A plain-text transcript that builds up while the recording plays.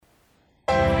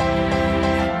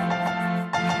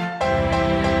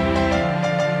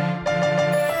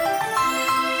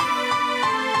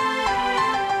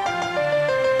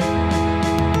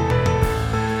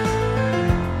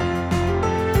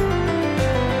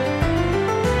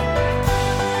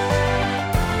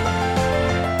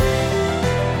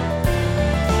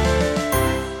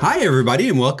Hi, everybody,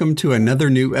 and welcome to another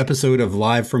new episode of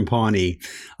Live from Pawnee.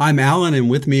 I'm Alan, and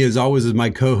with me, as always, is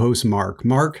my co-host, Mark.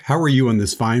 Mark, how are you on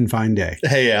this fine day?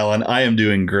 Hey, Alan, I am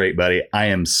doing great, buddy. I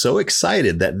am so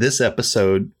excited that this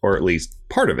episode, or at least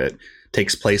part of it,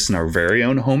 takes place in our very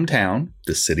own hometown,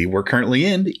 the city we're currently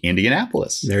in,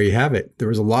 Indianapolis. There you have it. There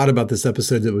was a lot about this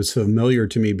episode that was familiar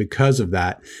to me because of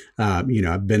that.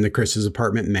 I've been to Chris's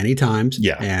apartment many times.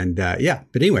 Yeah. And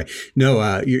but anyway,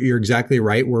 no, you're exactly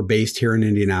right. We're based here in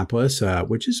Indianapolis,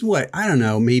 which is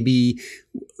maybe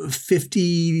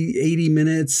 50, 80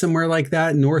 minutes, somewhere like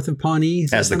that, north of Pawnee.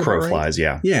 As the crow flies,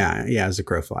 yeah. Yeah, as the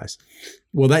crow flies.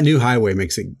 Well, that new highway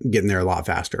makes it getting there a lot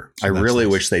faster. So I really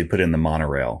wish they'd put in the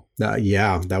monorail.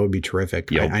 Yeah, that would be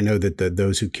terrific. Yep. I know that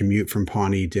those who commute from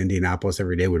Pawnee to Indianapolis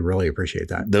every day would really appreciate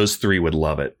that. Those three would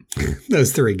love it.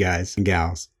 Those three guys and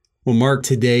gals. Well, Mark,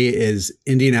 today is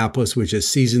Indianapolis, which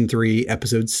is season 3,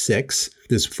 episode 6.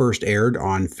 This first aired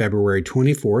on February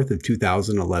 24th of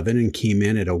 2011 and came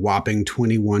in at a whopping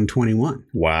 21:21.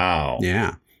 Wow.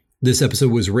 Yeah. This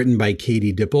episode was written by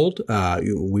Katie Dippold.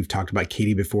 We've talked about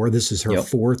Katie before. This is her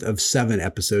 4th of 7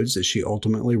 episodes that she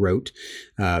ultimately wrote.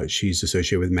 She's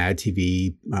associated with Mad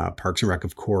TV, Parks and Rec,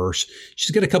 of course.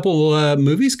 She's got a couple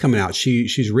movies coming out.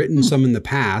 She's written some in the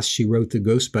past. She wrote the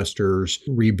Ghostbusters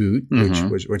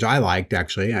reboot, which I liked,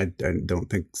 actually. I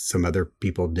don't think some other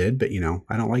people did, but,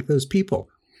 I don't like those people.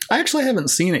 I actually haven't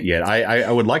seen it yet.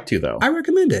 I would like to, though. I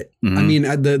recommend it. Mm-hmm. I mean,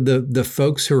 the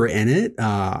folks who are in it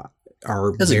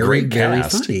are very, very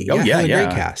funny. Oh, yeah.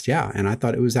 Great cast. Yeah. And I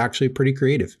thought it was actually pretty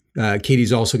creative.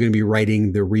 Katie's also going to be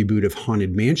writing the reboot of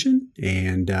Haunted Mansion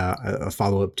and a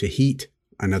follow-up to Heat,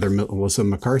 another Melissa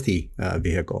McCarthy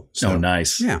vehicle. So,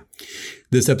 nice. Yeah.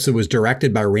 This episode was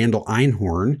directed by Randall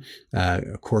Einhorn.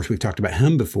 Of course, we've talked about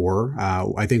him before.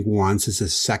 I think once. It's the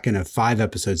second of 5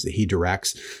 episodes that he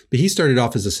directs. But he started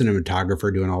off as a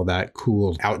cinematographer doing all that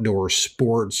cool outdoor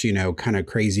sports, kind of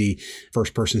crazy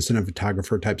first-person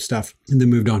cinematographer type stuff. And then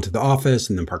moved on to The Office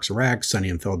and then Parks and Rec, Sunny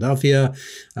in Philadelphia,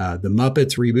 The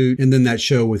Muppets reboot, and then that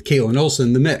show with Caitlin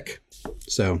Olsen, The Mick.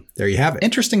 So there you have it.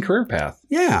 Interesting career path.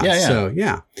 Yeah. So,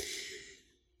 yeah.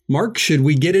 Mark, should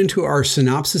we get into our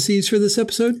synopsises for this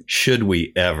episode? Should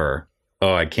we ever?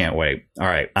 Oh, I can't wait. All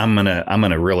right. I'm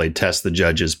gonna really test the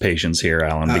judge's patience here,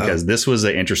 Alan, because this was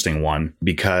an interesting one,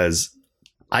 because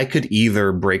I could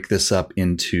either break this up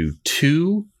into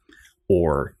 2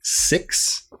 or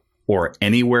 6 or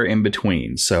anywhere in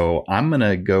between. So I'm going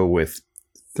to go with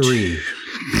 3.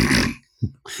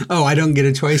 Oh, I don't get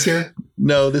a choice here?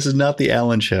 No, this is not the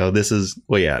Alan show. This is,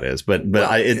 it is, but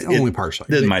it's only partially.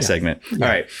 This is my segment. Yeah.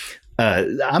 All right.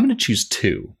 I'm going to choose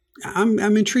 2. I'm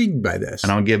intrigued by this.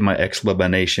 And I'll give my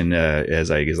explanation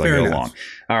as I go along.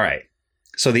 All right.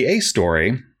 So the A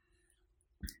story,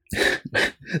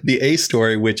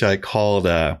 which I called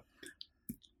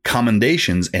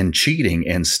commendations and cheating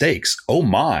and stakes. Oh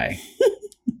my.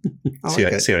 See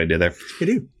what I did there? I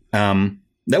do.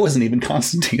 That wasn't even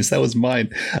Constantine's. That was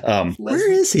mine.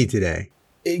 Where is he today?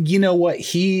 You know what?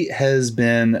 He has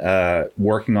been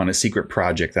working on a secret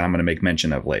project that I'm going to make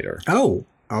mention of later. Oh,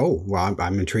 well,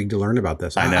 I'm intrigued to learn about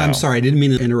this. I know. I'm sorry. I didn't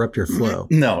mean to interrupt your flow.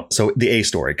 No. So the A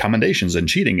story, commendations and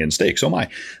cheating and stakes. Oh, my.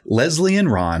 Leslie and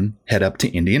Ron head up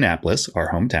to Indianapolis,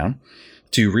 our hometown,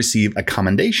 to receive a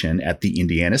commendation at the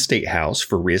Indiana State House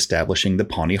for reestablishing the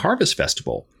Pawnee Harvest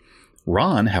Festival.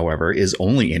 Ron, however, is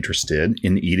only interested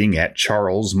in eating at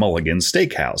Charles Mulligan's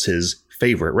Steakhouse, his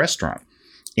favorite restaurant.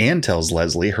 Anne tells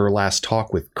Leslie her last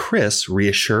talk with Chris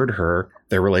reassured her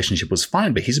their relationship was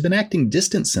fine, but he's been acting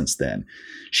distant since then.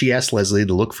 She asks Leslie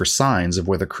to look for signs of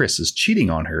whether Chris is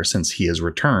cheating on her since he has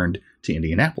returned to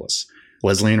Indianapolis.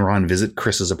 Leslie and Ron visit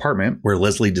Chris's apartment, where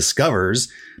Leslie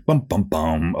discovers,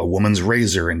 a woman's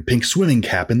razor and pink swimming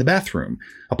cap in the bathroom.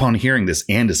 Upon hearing this,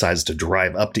 Anne decides to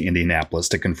drive up to Indianapolis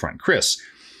to confront Chris.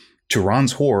 To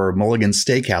Ron's horror, Mulligan's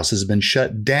Steakhouse has been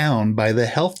shut down by the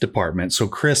health department, so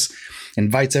Chris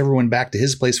invites everyone back to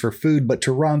his place for food, but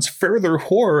to Ron's further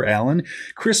horror, Alan,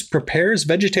 Chris prepares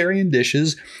vegetarian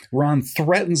dishes, Ron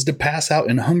threatens to pass out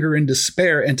in hunger and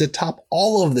despair, and to top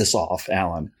all of this off,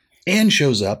 Alan, Anne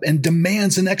shows up and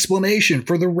demands an explanation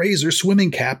for the razor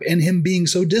swimming cap and him being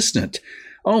so distant.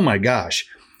 Oh my gosh.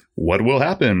 What will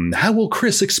happen? How will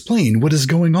Chris explain what is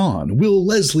going on? Will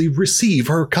Leslie receive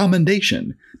her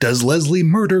commendation? Does Leslie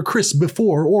murder Chris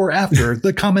before or after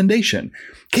the commendation?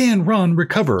 Can Ron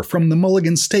recover from the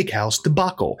Mulligan Steakhouse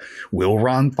debacle? Will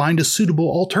Ron find a suitable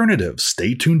alternative?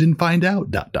 Stay tuned and find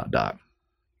out. ...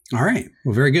 All right.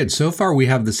 Well, very good. So far, we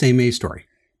have the same A story.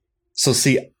 So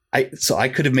see, I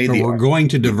could have made we're going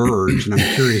to diverge, and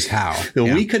I'm curious how. So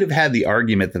we could have had the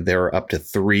argument that there are up to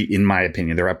 3, in my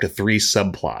opinion, there are up to 3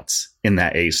 subplots in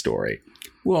that A story.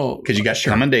 Well, Because you got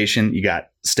commendation, you got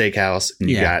steakhouse, and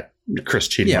you got Chris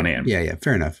cheating on Ann. Yeah.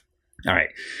 Fair enough. All right.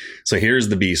 So here's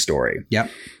the B story.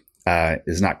 Yep.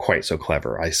 Is not quite so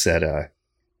clever. I said,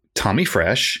 Tommy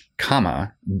Fresh,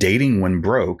 comma, dating when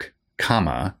broke,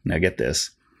 comma, now get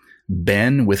this,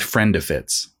 Ben with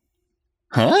friendifits.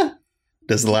 Huh?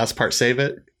 Does the last part save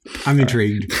it? I'm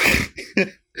intrigued.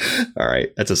 All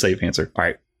right. That's a safe answer. All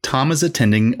right. Tom is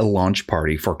attending a launch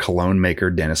party for cologne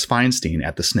maker Dennis Feinstein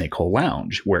at the Snake Hole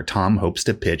Lounge, where Tom hopes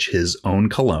to pitch his own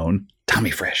cologne, Tommy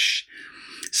Fresh.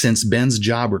 Since Ben's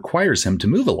job requires him to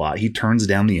move a lot, he turns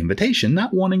down the invitation,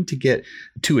 not wanting to get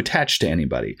too attached to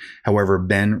anybody. However,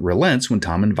 Ben relents when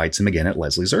Tom invites him again at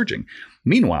Leslie's urging.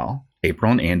 Meanwhile,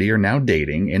 April and Andy are now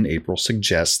dating, and April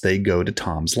suggests they go to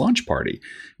Tom's launch party.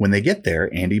 When they get there,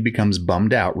 Andy becomes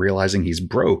bummed out, realizing he's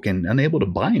broke and unable to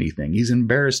buy anything. He's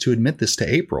embarrassed to admit this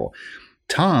to April.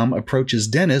 Tom approaches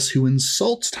Dennis, who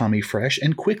insults Tommy Fresh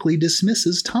and quickly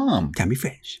dismisses Tom. Tommy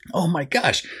Fresh. Oh my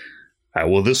gosh. How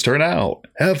will this turn out?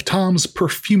 Have Tom's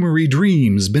perfumery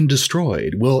dreams been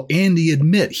destroyed? Will Andy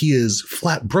admit he is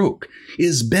flat broke?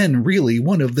 Is Ben really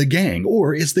one of the gang,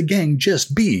 or is the gang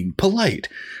just being polite?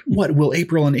 What will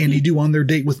April and Andy do on their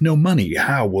date with no money?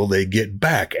 How will they get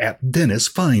back at Dennis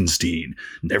Feinstein?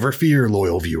 Never fear,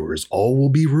 loyal viewers. All will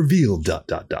be revealed, ...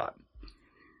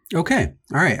 Okay.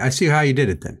 All right. I see how you did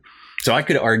it then. So I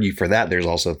could argue for that. There's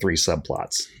also 3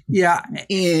 subplots. Yeah.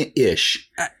 Ish.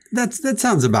 That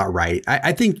sounds about right.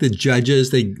 I think the judges,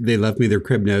 they left me their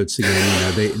crib notes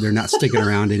again. They're not sticking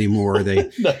around anymore. They're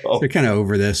kind of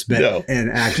over this. But And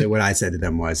actually what I said to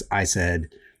them was, I said,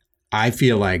 I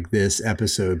feel like this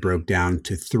episode broke down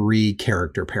to 3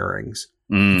 character pairings.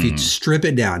 If you strip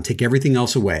it down, take everything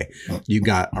else away, you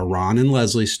got a Ron and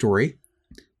Leslie story.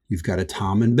 You've got a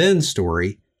Tom and Ben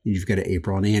story. You've got an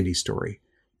April and Andy story.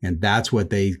 And that's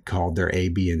what they called their A,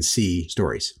 B, and C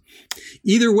stories.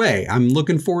 Either way, I'm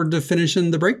looking forward to finishing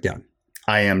the breakdown.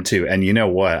 I am too. And you know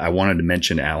what? I wanted to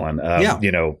mention, Alan,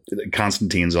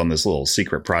 Constantine's on this little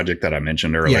secret project that I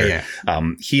mentioned earlier.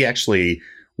 He actually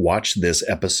watched this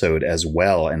episode as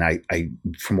well. And I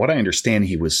from what I understand,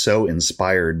 he was so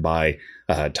inspired by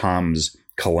Tom's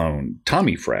cologne,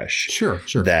 Tommy Fresh. Sure.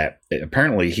 That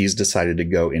apparently he's decided to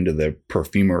go into the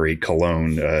perfumery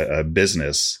cologne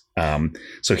business.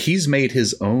 So he's made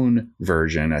his own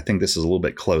version. I think this is a little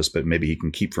bit close, but maybe he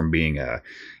can keep from being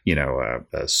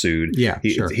sued. Yeah,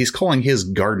 sure. He's calling his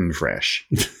Garden Fresh.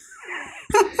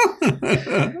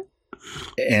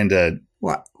 And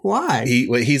why?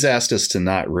 He's asked us to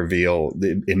not reveal.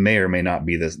 It may or may not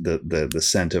be the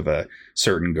scent of a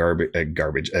certain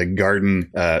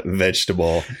garden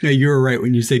vegetable. No, you were right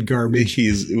when you said garbage.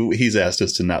 He's asked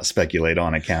us to not speculate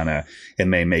on account of it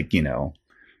may make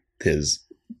his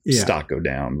stock go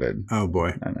down, but oh boy,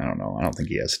 I don't know. I don't think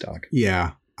he has stock.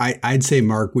 Yeah, I'd say,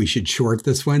 Mark, we should short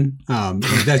this one.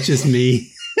 That's just me.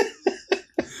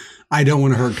 I don't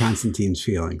want to hurt Constantine's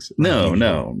feelings. No,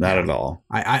 not at all.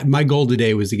 My goal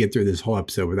today was to get through this whole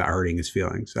episode without hurting his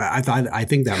feelings. I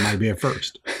think that might be a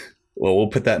first. Well, we'll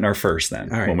put that in our first then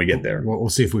when we get there. We'll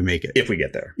see if we make it. If we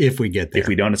get there. If we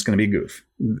don't, it's going to be a goof.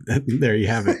 There you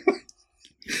have it.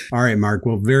 All right, Mark.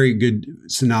 Well, very good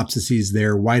synopsises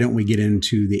there. Why don't we get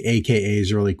into the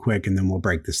AKAs really quick, and then we'll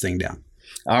break this thing down.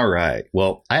 All right.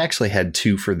 Well, I actually had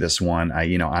 2 for this one.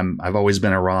 I've always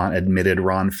been a admitted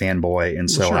Ron fanboy, and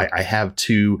so sure. I have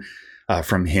 2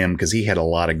 from him because he had a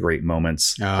lot of great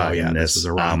moments. In this was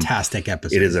a Ron-tastic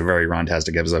episode. It is a very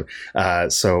Ron-tastic episode.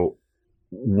 So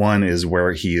one is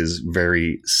where he is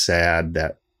very sad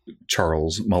that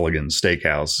Charles Mulligan's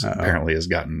Steakhouse apparently has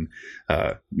gotten,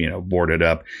 boarded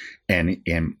up, and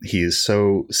he is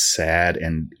so sad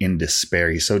and in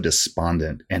despair. He's so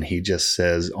despondent, and he just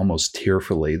says almost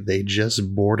tearfully, "They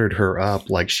just boarded her up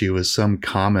like she was some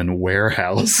common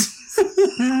warehouse."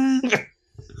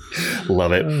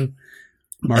 Love it,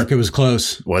 Mark. It was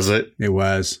close. Was it? It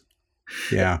was.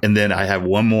 Yeah. And then I have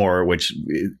one more, which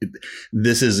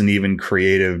this isn't even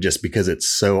creative, just because it's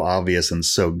so obvious and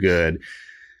so good.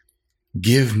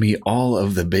 Give me all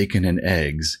of the bacon and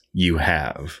eggs you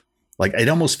have. Like, it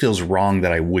almost feels wrong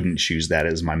that I wouldn't choose that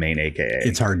as my main AKA.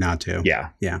 It's hard not to.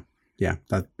 Yeah.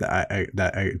 I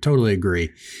totally agree.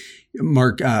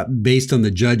 Mark, based on the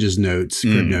judge's notes,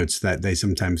 crib notes that they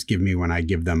sometimes give me when I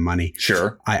give them money.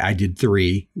 Sure. I did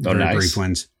 3 very brief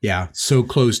ones. Yeah. So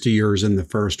close to yours in the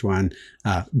first one.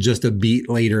 Just a beat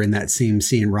later in that same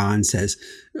scene, Ron says,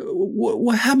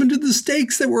 what happened to the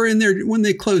steaks that were in there when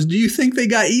they closed? Do you think they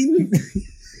got eaten?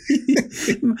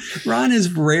 Ron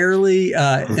is rarely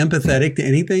empathetic to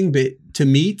anything, but to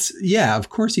meats, yeah, of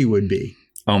course he would be.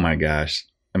 Oh my gosh.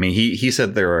 I mean, he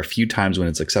said there are a few times when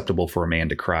it's acceptable for a man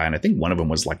to cry, and I think one of them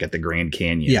was like at the Grand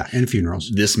Canyon. Yeah, and funerals.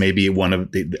 This may be one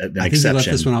of the an I think exception. he left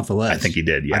this one off the list. I think he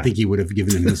did. Yeah, I think he would have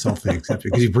given himself an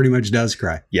exception because he pretty much does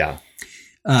cry. Yeah.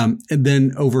 And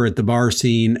then over at the bar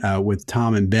scene with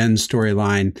Tom and Ben's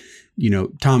storyline,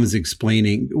 Tom is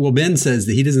explaining. Well, Ben says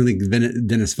that he doesn't think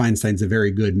Dennis Feinstein's a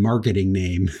very good marketing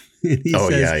name. And he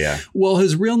says, yeah. Well,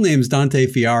 his real name's Dante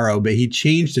Fiaro, but he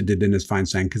changed it to Dennis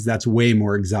Feinstein because that's way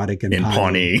more exotic and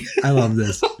Pawnee. I love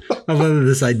this. I love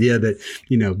this idea that,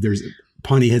 there's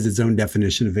Pawnee has its own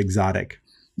definition of exotic.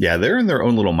 Yeah, they're in their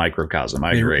own little microcosm.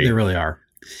 I agree. They really are.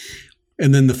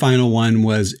 And then the final one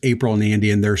was April and Andy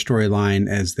and their storyline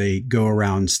as they go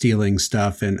around stealing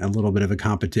stuff and a little bit of a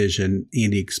competition.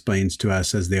 Andy explains to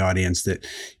us as the audience that,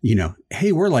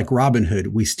 hey, we're like Robin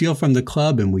Hood. We steal from the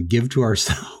club and we give to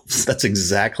ourselves. That's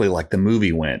exactly like the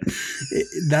movie went.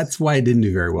 That's why it didn't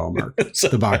do very well, Mark.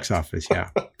 The box office.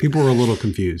 Yeah. People were a little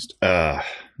confused. Oh,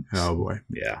 boy.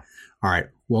 Yeah. All right.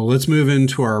 Well, let's move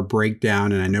into our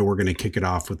breakdown. And I know we're going to kick it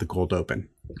off with the cold open.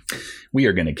 We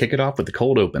are going to kick it off with the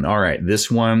cold open. All right.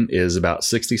 This one is about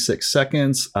 66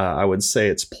 seconds. I would say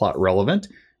it's plot relevant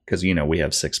because, we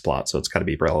have 6 plots, so it's got to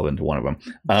be relevant to one of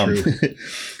them.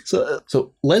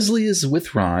 So Leslie is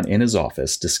with Ron in his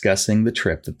office discussing the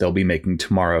trip that they'll be making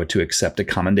tomorrow to accept a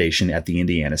commendation at the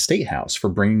Indiana State House for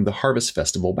bringing the Harvest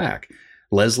Festival back.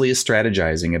 Leslie is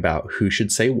strategizing about who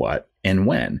should say what and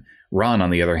when. Ron, on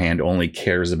the other hand, only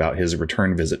cares about his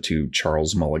return visit to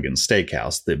Charles Mulligan's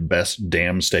Steakhouse, the best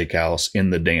damn steakhouse in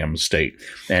the damn state.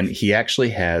 And he actually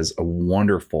has a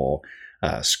wonderful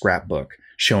scrapbook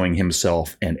showing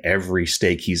himself and every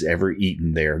steak he's ever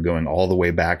eaten there, going all the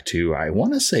way back to, I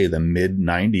want to say, the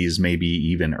mid-90s, maybe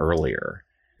even earlier.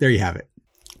 There you have it.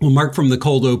 Well, Mark, from the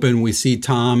cold open, we see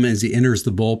Tom as he enters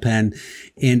the bullpen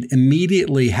and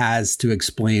immediately has to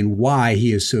explain why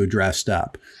he is so dressed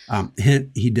up.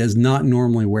 Hint, he does not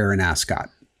normally wear an ascot.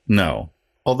 No,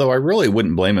 although I really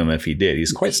wouldn't blame him if he did.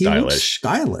 He's quite stylish. He looks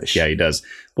stylish. Yeah, he does.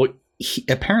 Well,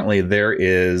 apparently there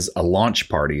is a launch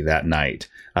party that night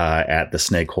at the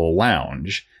Snake Hole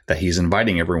Lounge that he's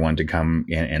inviting everyone to come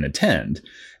and attend.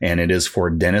 And it is for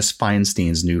Dennis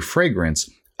Feinstein's new fragrance,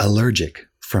 Allergic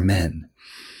for Men.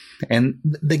 And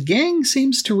the gang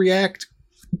seems to react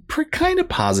kind of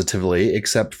positively,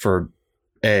 except for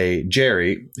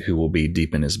Jerry, who will be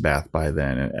deep in his bath by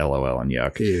then, and LOL and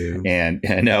yuck. Ew.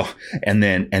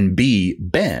 And B,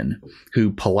 Ben,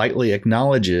 who politely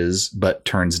acknowledges but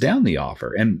turns down the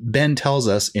offer. And Ben tells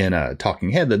us in a talking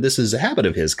head that this is a habit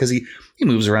of his because he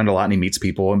moves around a lot and he meets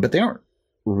people, but they aren't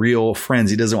real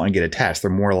friends. He doesn't want to get attached. They're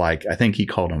more like, I think he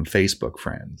called them Facebook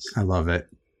friends. I love it.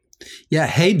 Yeah.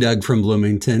 Hey, Doug from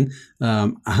Bloomington.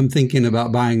 I'm thinking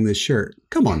about buying this shirt.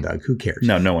 Come on, Doug. Who cares?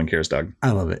 No one cares, Doug. I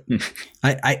love it.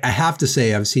 I have to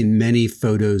say, I've seen many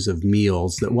photos of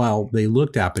meals that while they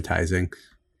looked appetizing,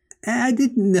 I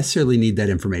didn't necessarily need that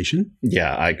information.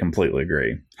 Yeah, I completely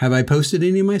agree. Have I posted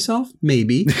any myself?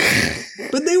 Maybe.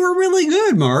 But they were really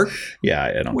good, Mark. Yeah,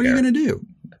 I don't care. What are you going to do?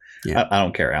 Yeah. I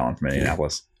don't care, Alan from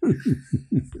Indianapolis.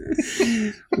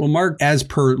 Well, Mark, as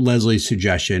per Leslie's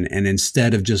suggestion, and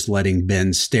instead of just letting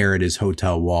Ben stare at his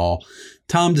hotel wall,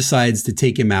 Tom decides to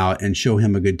take him out and show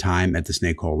him a good time at the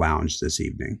Snake Hole Lounge this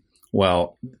evening.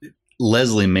 Well,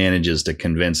 Leslie manages to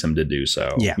convince him to do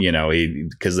so. Yeah.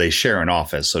 Because they share an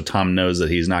office. So Tom knows that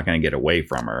he's not going to get away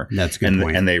from her. That's a good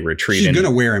point. And they retreat. She's going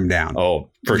to wear him down. Oh,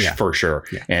 for sure.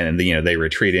 Yeah. And, they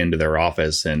retreat into their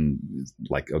office and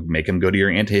make him go to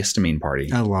your antihistamine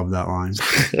party. I love that line.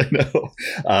 I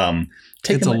know.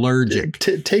 It's allergic.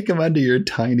 Take him under your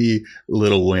tiny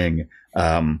little wing.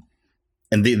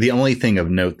 And the only thing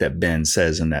of note that Ben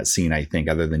says in that scene, I think,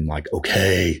 other than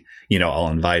okay, I'll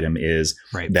invite him, is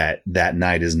that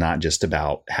night is not just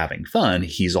about having fun.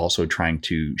 He's also trying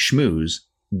to schmooze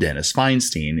Dennis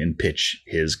Feinstein and pitch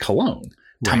his cologne,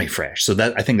 Tommy Fresh.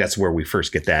 So I think that's where we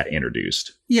first get that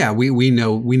introduced. Yeah, we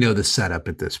know the setup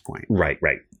at this point. Right.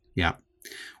 Yeah.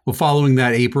 Well, following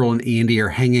that, April and Andy are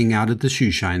hanging out at the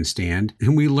shoe shine stand,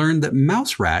 and we learn that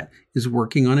Mouse Rat is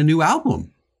working on a new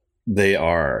album. They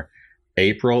are.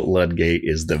 April Ludgate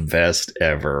is the best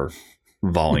ever,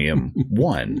 Volume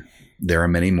 1. There are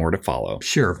many more to follow.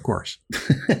 Sure, of course.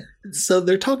 So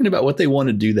they're talking about what they want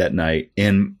to do that night.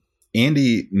 And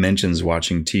Andy mentions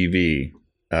watching TV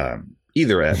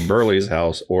either at Burley's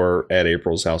house or at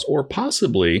April's house or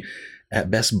possibly at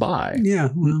Best Buy. Yeah,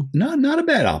 well. Not a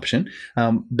bad option.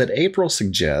 But April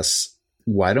suggests,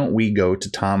 why don't we go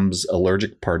to Tom's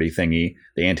allergic party thingy,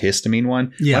 the antihistamine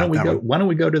one? Yeah, why don't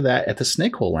we go to that at the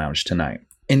Snake Hole Lounge tonight?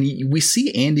 And we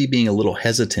see Andy being a little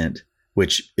hesitant,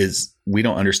 which is, we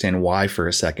don't understand why for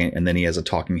a second. And then he has a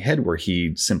talking head where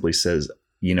he simply says,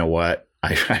 you know what?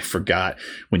 I forgot,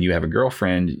 when you have a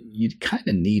girlfriend, you kind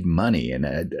of need money, and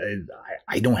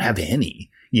I don't have any,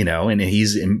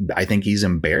 and I think he's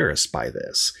embarrassed by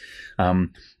this.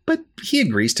 But he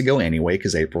agrees to go anyway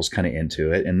because April's kind of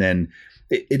into it. And then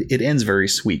it ends very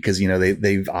sweet because,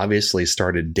 they've obviously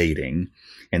started dating.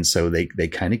 And so they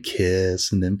kind of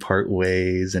kiss and then part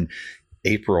ways. And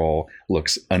April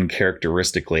looks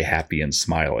uncharacteristically happy and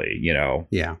smiley,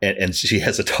 Yeah. And she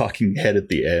has a talking head at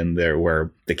the end there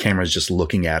where the camera's just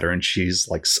looking at her and she's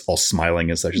like all smiling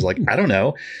and stuff. She's like, I don't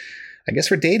know. I guess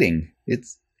we're dating.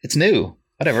 It's new.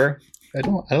 Whatever. I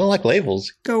don't like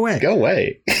labels. Go away. Go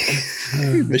away.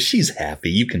 But she's happy.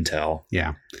 You can tell.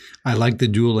 Yeah. I like the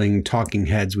dueling talking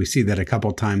heads. We see that a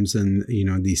couple times in,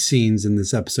 these scenes in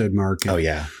this episode, Mark. Oh,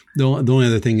 yeah. The only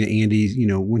other thing that Andy,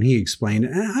 when he explained,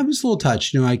 I was a little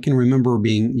touched. I can remember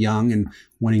being young and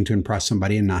wanting to impress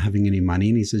somebody and not having any money.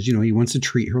 And he says, he wants to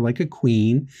treat her like a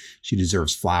queen. She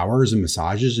deserves flowers and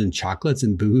massages and chocolates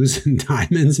and booze and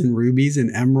diamonds and rubies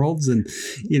and emeralds. And,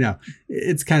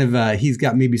 it's kind of, he's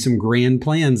got maybe some grand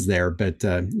plans there, but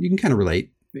you can kind of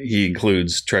relate. He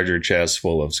includes treasure chests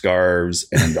full of scarves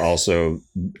and also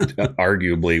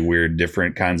arguably weird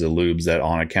different kinds of lubes that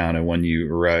on account of when you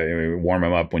warm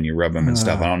them up, when you rub them and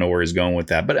stuff. I don't know where he's going with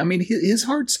that. But I mean, his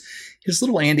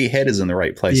little Andy head is in the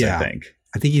right place, I think.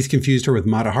 I think he's confused her with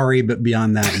Mata Hari, but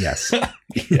beyond that, yes.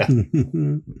 Yeah.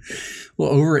 Well,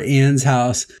 over at Anne's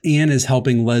house, Anne is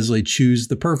helping Leslie choose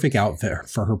the perfect outfit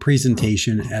for her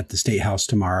presentation at the State House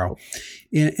tomorrow.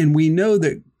 And we know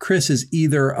that Chris is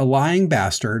either a lying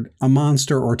bastard, a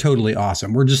monster, or totally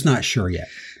awesome. We're just not sure yet.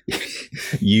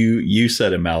 You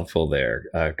said a mouthful there.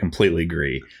 Completely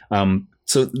agree.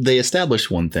 So they established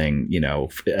one thing,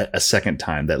 a second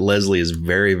time, that Leslie is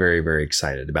very, very, very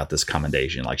excited about this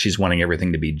commendation. Like, she's wanting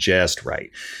everything to be just right.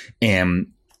 And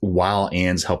while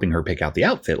Anne's helping her pick out the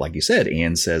outfit, like you said,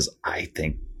 Anne says, I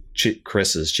think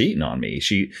Chris is cheating on me.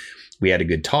 We had a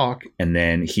good talk, and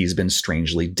then he's been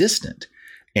strangely distant.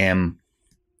 And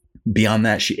beyond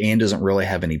that, Anne doesn't really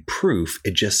have any proof.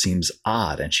 It just seems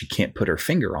odd, and she can't put her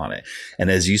finger on it.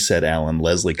 And as you said, Alan,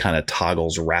 Leslie kind of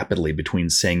toggles rapidly between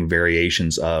saying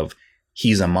variations of,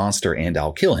 he's a monster and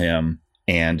I'll kill him,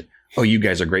 and, oh, you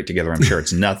guys are great together, I'm sure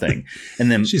it's nothing.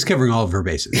 And then she's covering all of her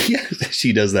bases. Yeah,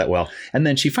 she does that well. And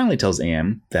then she finally tells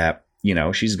Anne that,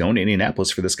 she's going to Indianapolis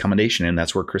for this commendation, and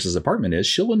that's where Chris's apartment is.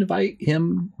 She'll invite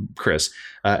Chris,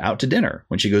 out to dinner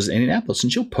when she goes to Indianapolis,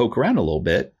 and she'll poke around a little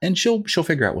bit, and she'll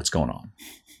figure out what's going on.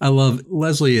 I love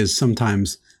Leslie is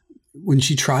sometimes, when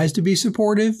she tries to be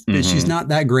supportive, and she's not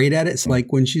that great at it. It's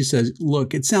like when she says,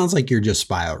 look, it sounds like you're just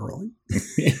spiraling.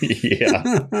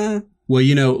 Yeah. Well,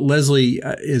 Leslie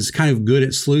is kind of good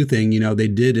at sleuthing. They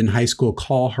did in high school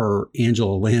call her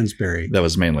Angela Lansbury. That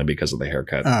was mainly because of the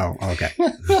haircut. Oh, okay.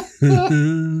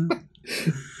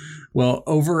 Well,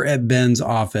 over at Ben's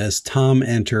office, Tom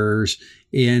enters,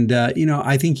 and,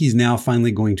 I think he's now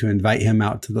finally going to invite him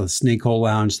out to the Snake Hole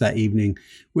Lounge that evening,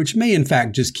 which may, in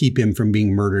fact, just keep him from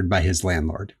being murdered by his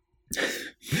landlord.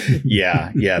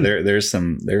 Yeah. There's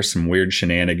some weird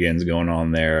shenanigans going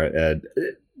on there.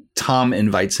 Tom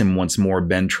invites him once more.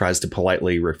 Ben tries to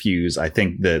politely refuse. I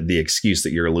think the excuse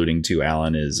that you're alluding to,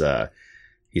 Alan, is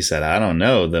he said, I don't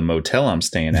know, the motel I'm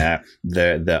staying at,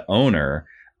 the owner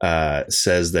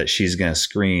says that she's going to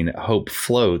screen Hope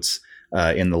Floats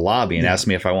in the lobby and asked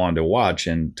me if I wanted to watch.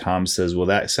 And Tom says, well,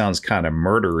 that sounds kind of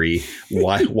murdery.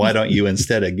 Why don't you,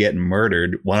 instead of getting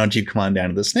murdered, why don't you come on down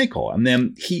to the Snake Hole? And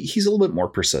then he's a little bit more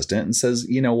persistent and says,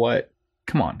 you know what?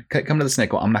 Come on, come to the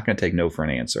Snake Hole. I'm not going to take no for an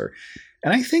answer.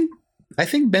 And I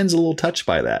think Ben's a little touched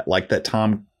by that, like that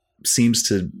Tom seems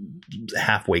to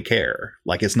halfway care.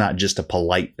 Like it's not just a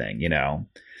polite thing,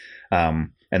 And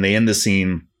they end the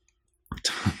scene.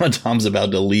 Tom's about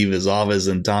to leave his office,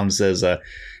 and Tom says,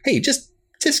 hey, just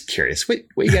curious, what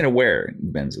you going to wear?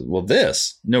 Ben says, well,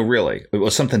 this. No, really. It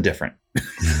was something different.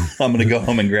 I'm going to go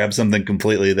home and grab something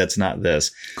completely that's not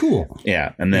this. Cool.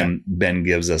 Yeah. And then Ben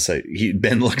gives us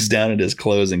Ben looks down at his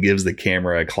clothes and gives the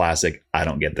camera a classic, I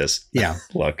don't get this. Yeah.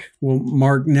 Look. Well,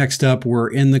 Mark, next up, we're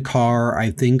in the car.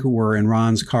 I think we're in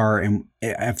Ron's car. And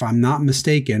if I'm not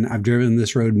mistaken, I've driven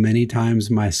this road many times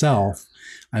myself.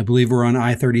 I believe we're on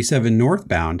I-37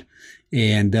 northbound.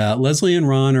 And Leslie and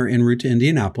Ron are en route to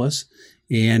Indianapolis.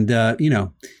 And,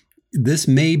 this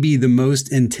may be the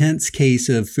most intense case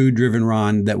of food-driven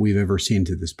Ron that we've ever seen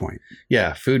to this point.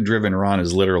 Yeah, food-driven Ron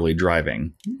is literally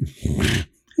driving.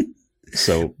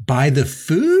 So by the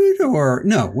food or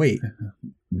no, wait.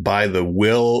 By the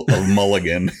will of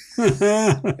Mulligan.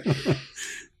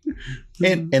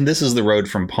 And this is the road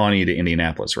from Pawnee to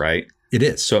Indianapolis, right? It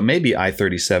is. So it may be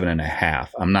I-37 and a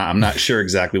half. I'm not sure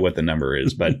exactly what the number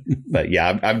is, but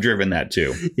yeah, I've driven that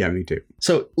too. Yeah, me too.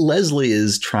 So Leslie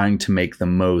is trying to make the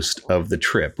most of the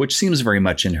trip, which seems very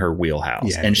much in her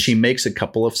wheelhouse. Yeah, and she makes a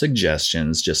couple of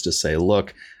suggestions just to say,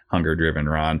 look, hunger-driven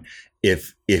Ron,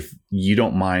 if you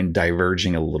don't mind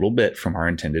diverging a little bit from our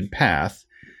intended path,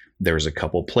 there's a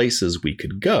couple places we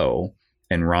could go.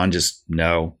 And Ron just,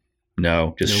 no,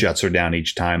 shuts her down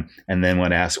each time. And then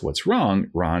when asked what's wrong,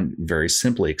 Ron very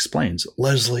simply explains,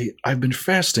 Leslie, I've been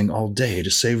fasting all day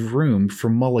to save room for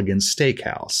Mulligan's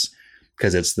Steakhouse.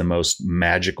 Because it's the most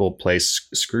magical place.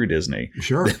 Screw Disney.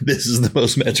 Sure. This is the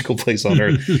most magical place on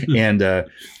earth. And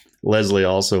Leslie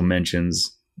also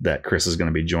mentions that Chris is going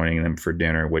to be joining them for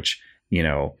dinner, which,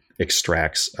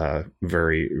 extracts a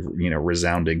very,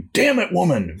 resounding, damn it,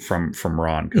 woman from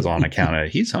Ron. Because on account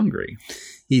of he's hungry.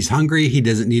 He's hungry. He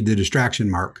doesn't need the distraction,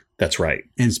 Mark. That's right.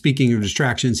 And speaking of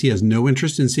distractions, he has no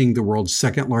interest in seeing the world's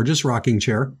second largest rocking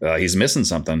chair. He's missing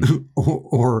something.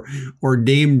 or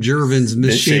Dame Jervin's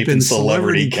misshapen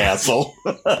celebrity castle.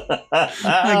 My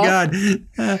God.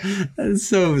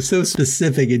 So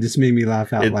specific. It just made me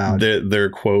laugh out loud. Their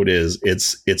quote is,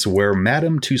 it's where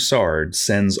Madame Tussaud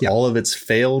sends all of its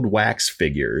failed wax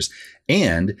figures.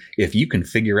 And if you can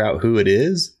figure out who it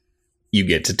is, you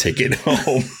get to take it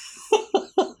home.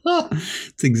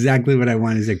 It's exactly what I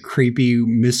want, is a creepy,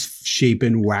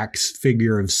 misshapen wax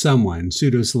figure of someone,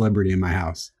 pseudo-celebrity in my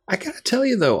house. I gotta tell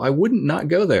you, though, I wouldn't not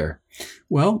go there.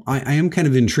 Well, I am kind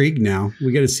of intrigued now.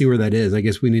 We got to see where that is. I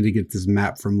guess we need to get this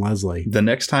map from Leslie. The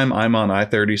next time I'm on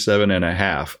I-37 and a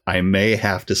half, I may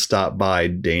have to stop by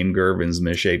Dame Gervin's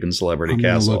misshapen celebrity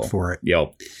castle. Look for it.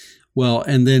 Yep. Well,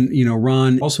 and then,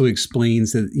 Ron also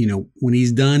explains that, when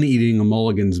he's done eating a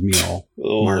Mulligan's meal,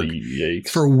 Mark, yikes.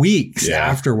 for weeks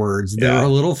afterwards, there are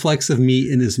little flecks of meat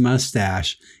in his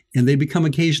mustache, and they become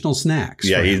occasional snacks.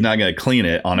 Yeah, he's not going to clean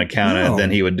it on account of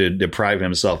then he would deprive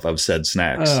himself of said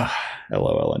snacks.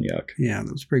 LOL and yuck. Yeah,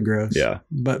 that was pretty gross. Yeah.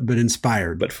 But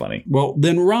inspired. But funny. Well,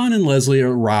 then Ron and Leslie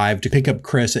arrive to pick up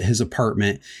Chris at his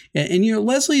apartment. And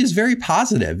Leslie is very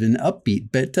positive and upbeat,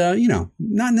 but,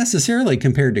 not necessarily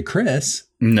compared to Chris.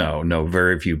 No,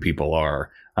 very few people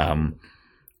are.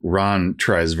 Ron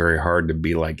tries very hard to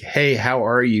be like, hey, how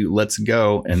are you? Let's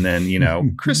go. And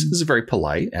then, Chris is very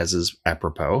polite, as is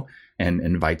apropos, and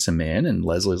invites him in. And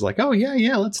Leslie's like, oh,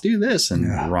 yeah, let's do this.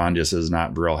 And Ron just is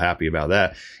not real happy about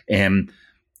that. And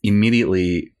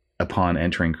immediately upon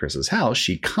entering Chris's house,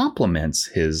 she compliments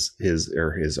his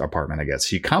apartment, I guess.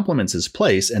 She compliments his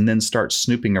place and then starts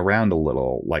snooping around a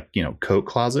little, like, coat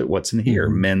closet. What's in here?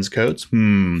 Mm-hmm. Men's coats.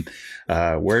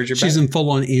 Where's your She's in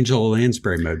full on Angela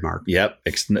Lansbury mode, Mark. Yep.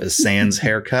 Sans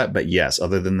haircut. But yes,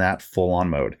 other than that, full on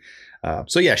mode.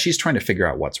 So yeah, she's trying to figure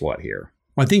out what's what here.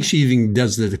 Well, I think she even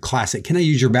does the classic, can I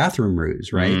use your bathroom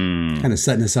ruse, right? Kind of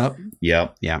setting us up.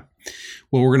 Yep. Yeah.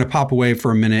 Well, we're going to pop away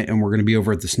for a minute and we're going to be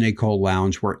over at the Snake Hole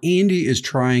Lounge where Andy is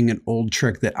trying an old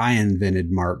trick that I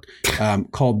invented, Mark,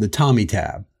 called the Tommy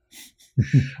Tab.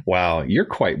 Wow, you're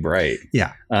quite bright.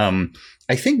 Yeah.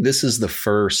 I think this is the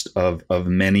first of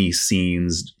many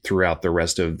scenes throughout the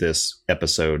rest of this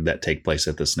episode that take place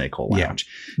at the Snake Hole Lounge.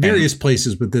 Yeah. Various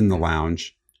places within the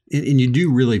lounge. And you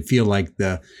do really feel like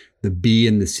the B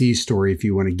and the C story, if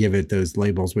you want to give it those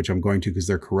labels, which I'm going to because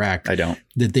they're correct. I don't.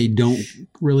 That they don't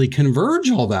really converge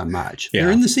all that much. Yeah.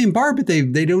 They're in the same bar, but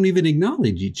they don't even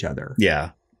acknowledge each other.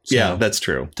 Yeah. So, yeah, that's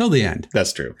true. Till the end.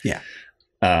 That's true. Yeah.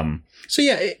 So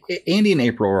yeah, Andy and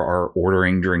April are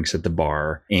ordering drinks at the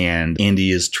bar, and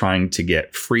Andy is trying to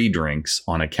get free drinks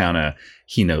on account of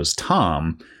he knows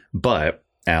Tom, but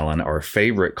Alan, our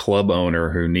favorite club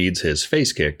owner who needs his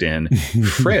face kicked in,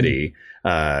 Freddie,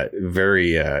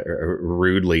 very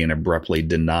rudely and abruptly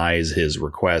denies his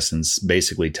request and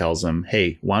basically tells him,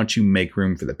 hey, why don't you make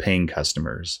room for the paying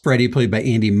customers? Freddie, played by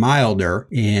Andy Milder,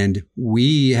 and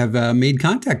we have made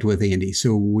contact with Andy.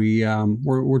 So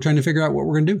we're trying to figure out what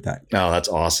we're going to do with that. Oh, that's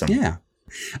awesome. Yeah.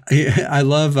 I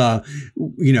love,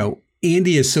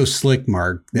 Andy is so slick,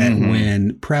 Mark, that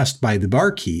when pressed by the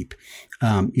barkeep,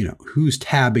 whose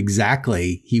tab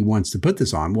exactly he wants to put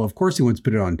this on. Well, of course, he wants to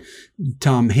put it on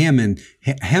Tom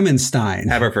Hammerstein.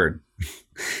 Haverford.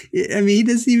 I mean, he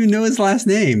doesn't even know his last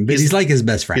name, but he's like his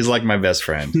best friend. He's like my best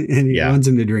friend. And he wants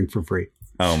him to drink for free.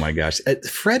 Oh, my gosh.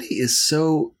 Freddie is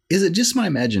so... Is it just my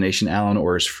imagination, Alan,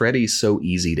 or is Freddie so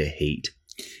easy to hate?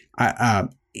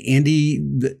 Andy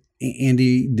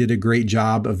did a great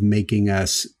job of making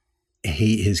us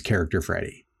hate his character,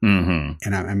 Freddie. Mm-hmm.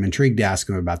 And I'm intrigued to ask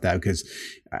him about that because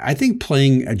I think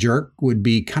playing a jerk would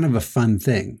be kind of a fun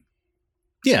thing.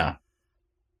 Yeah.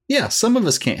 Yeah. Some of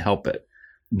us can't help it.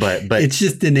 but it's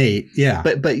just innate. Yeah.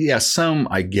 But yeah, some,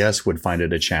 I guess, would find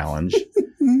it a challenge.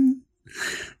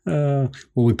 Well,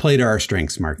 we played to our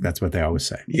strengths, Mark. That's what they always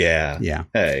say. Yeah. Yeah.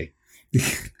 Hey.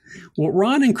 Well,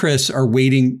 Ron and Chris are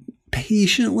waiting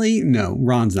patiently. No,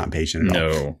 Ron's not patient at all.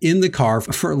 No. In the car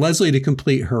for Leslie to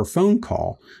complete her phone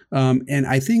call. And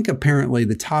I think apparently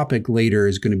the topic later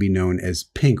is going to be known as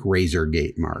Pink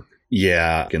Razorgate, Mark.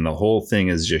 Yeah. And the whole thing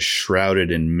is just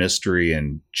shrouded in mystery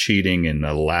and cheating and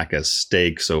a lack of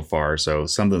stake so far. So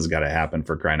something's got to happen,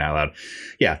 for crying out loud.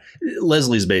 Yeah.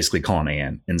 Leslie's basically calling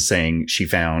Anne and saying she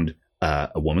found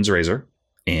a woman's razor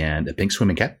and a pink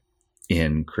swimming cap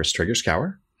in Chris Traeger's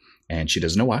cower. And she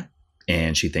doesn't know why.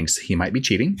 And she thinks he might be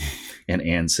cheating. And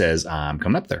Anne says, I'm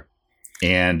coming up there.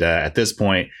 And at this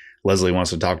point, Leslie wants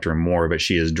to talk to her more, but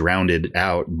she is drowned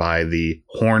out by the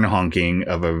horn honking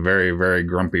of a very, very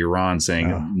grumpy Ron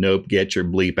saying, nope, get your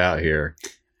bleep out here.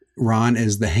 Ron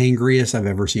is the hangriest I've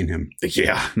ever seen him.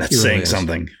 Yeah, that's saying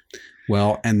something.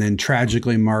 Well, and then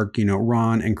tragically, Mark,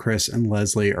 Ron and Chris and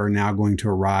Leslie are now going to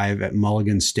arrive at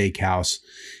Mulligan's Steakhouse.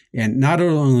 And not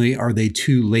only are they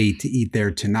too late to eat there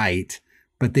tonight,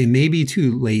 but they may be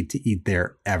too late to eat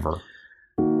there ever.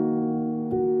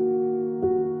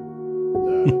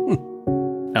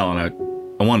 Alan,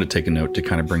 I want to take a note to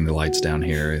kind of bring the lights down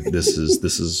here. This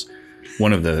is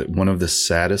one of the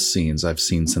saddest scenes I've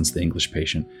seen since The English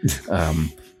Patient,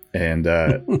 and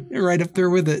right up there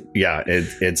with it. Yeah,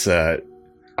 it's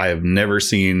I have never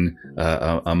seen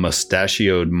a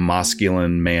mustachioed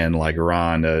masculine man like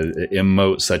Ron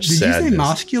emote such sadness. Did you say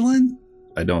masculine?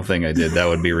 I don't think I did. That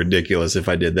would be ridiculous if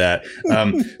I did that.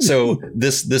 So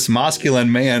this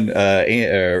masculine man,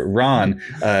 Ron,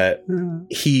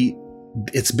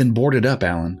 it's been boarded up,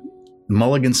 Alan.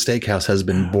 Mulligan's Steakhouse has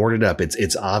been boarded up.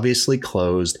 It's obviously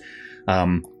closed.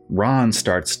 Ron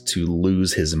starts to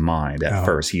lose his mind at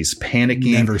first. He's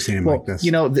panicking. Never seen him like this.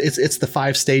 It's the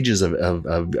 5 stages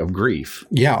of grief.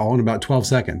 Yeah, all in about 12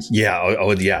 seconds. Yeah.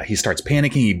 Oh, yeah. He starts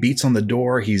panicking. He beats on the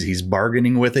door. He's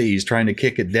bargaining with it. He's trying to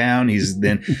kick it down.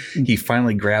 He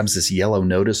finally grabs this yellow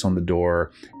notice on the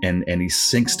door and he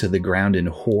sinks to the ground in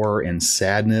horror and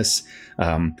sadness.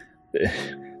 My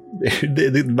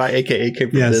AKA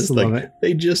came from this. Like,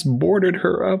 they just boarded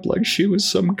her up like she was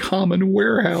some common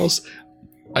warehouse.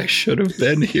 I should have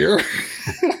been here.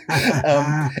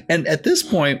 And at this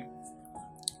point,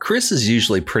 Chris is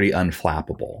usually pretty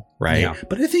unflappable, right? Yeah.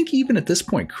 But I think even at this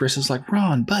point, Chris is like,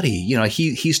 Ron, buddy,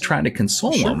 he's trying to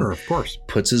console him. Sure, of course.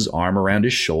 Puts his arm around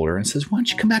his shoulder and says, why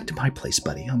don't you come back to my place,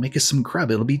 buddy? I'll make us some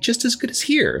grub. It'll be just as good as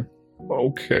here.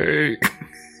 Okay.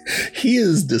 He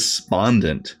is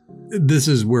despondent. This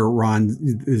is where Ron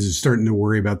is starting to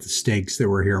worry about the steaks that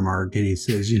were here, Mark. And he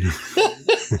says,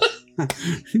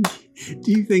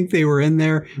 do you think they were in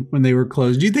there when they were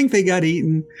closed? Do you think they got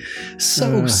eaten?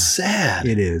 So sad.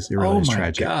 It is. It really is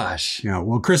tragic. Oh my gosh. Yeah.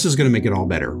 Well, Chris is going to make it all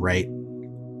better, right?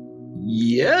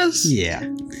 Yes. Yeah.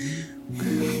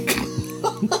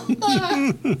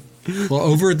 Well,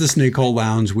 over at the Snake Hole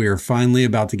Lounge, we are finally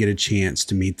about to get a chance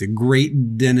to meet the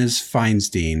great Dennis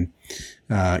Feinstein.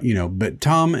 But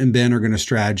Tom and Ben are going to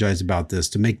strategize about this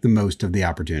to make the most of the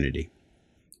opportunity.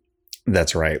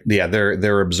 That's right. Yeah,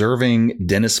 they're observing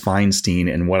Dennis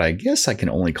Feinstein and what I guess I can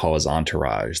only call his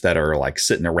entourage that are like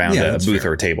sitting around a booth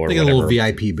or a table or whatever. They got a little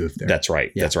VIP booth there. That's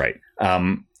right. Yeah. That's right.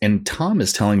 And Tom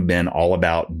is telling Ben all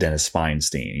about Dennis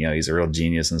Feinstein. He's a real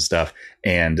genius and stuff.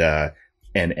 And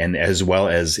as well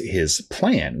as his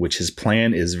plan, which his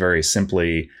plan is very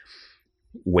simply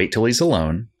wait till he's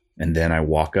alone. And then I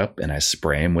walk up and I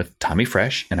spray him with Tommy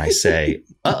Fresh and I say,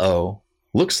 uh-oh,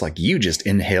 looks like you just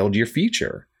inhaled your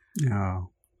future. Oh.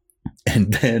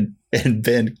 And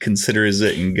Ben considers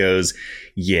it and goes,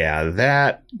 yeah,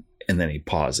 that. And then he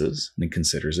pauses and he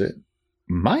considers it.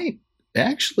 Might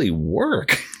actually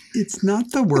work. It's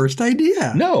not the worst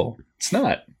idea. No, it's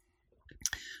not.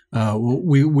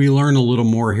 We learn a little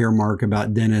more here, Mark,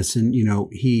 about Dennis, and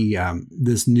he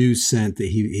this new scent that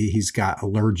he's got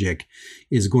allergic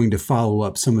is going to follow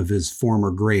up some of his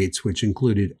former greats, which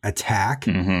included attack,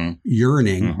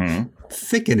 yearning,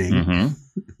 thickening,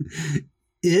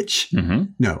 itch.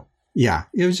 No, yeah,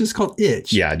 it was just called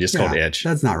itch. Yeah, just called itch.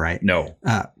 That's not right. No,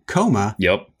 coma.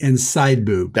 Yep, and side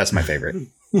boob. That's my favorite.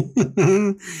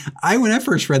 When I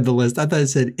first read the list, I thought it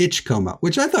said itch coma,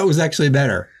 which I thought was actually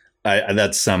better.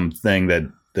 That's something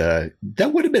that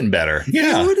would have been better.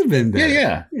 Yeah, it would have been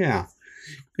better. Yeah.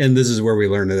 And this is where we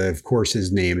learned that, of course,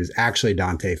 his name is actually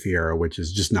Dante Fierro, which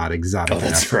is just not exotic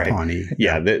enough for Pawnee.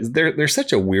 Yeah, they're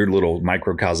such a weird little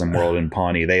microcosm world in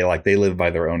Pawnee. They live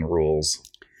by their own rules.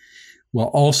 Well,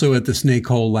 also at the Snake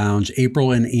Hole Lounge,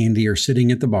 April and Andy are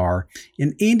sitting at the bar,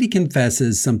 and Andy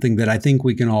confesses something that I think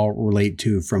we can all relate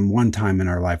to from one time in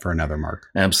our life or another, Mark.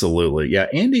 Absolutely. Yeah,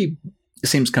 Andy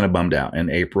seems kind of bummed out, and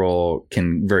April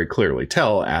can very clearly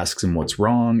tell, asks him what's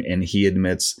wrong, and he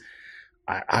admits,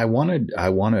 I want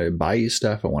to buy you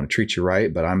stuff, I want to treat you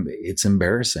right, but it's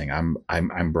embarrassing.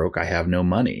 I'm broke, I have no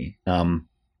money. And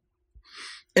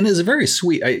it's a very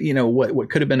sweet, what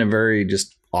could have been a very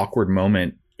just awkward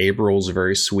moment. April's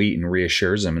very sweet and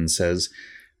reassures him and says,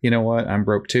 you know what, I'm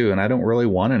broke too, and I don't really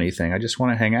want anything. I just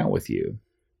want to hang out with you.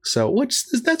 So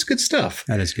that's good stuff.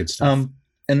 That is good stuff.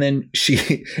 And then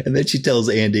she tells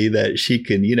Andy that she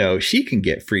can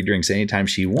get free drinks anytime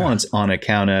she wants on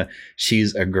account of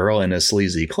she's a girl in a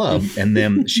sleazy club. And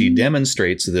then she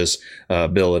demonstrates this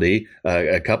ability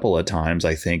a couple of times,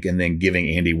 I think, and then giving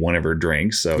Andy one of her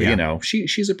drinks. So,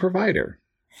 she's a provider.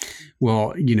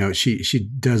 Well, she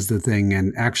does the thing,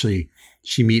 and actually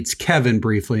she meets Kevin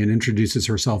briefly and introduces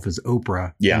herself as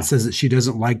Oprah. Yeah. And says that she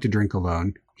doesn't like to drink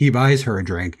alone. He buys her a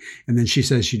drink, and then she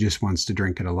says she just wants to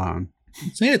drink it alone.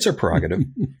 It's her prerogative.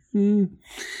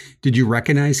 Did you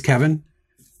recognize Kevin?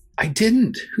 I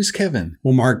didn't. Who's Kevin?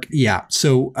 Well, Mark, yeah.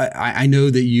 So I know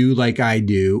that you, like I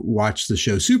do, watch the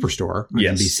show Superstore on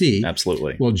NBC.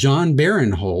 Absolutely. Well, John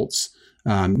Barinholtz,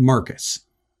 Marcus.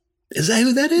 Is that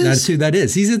who that is? That's who that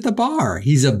is. He's at the bar.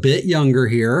 He's a bit younger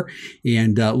here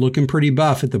and looking pretty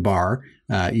buff at the bar,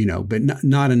 but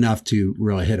not enough to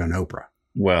really hit on Oprah.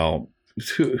 Well,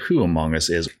 who among us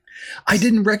is? I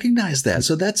didn't recognize that.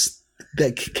 So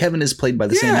that Kevin is played by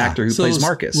the same actor who plays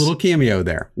Marcus. Little cameo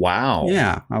there. Wow.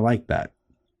 Yeah, I like that.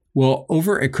 Well,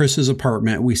 over at Chris's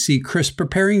apartment, we see Chris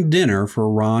preparing dinner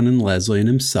for Ron and Leslie and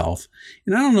himself.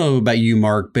 And I don't know about you,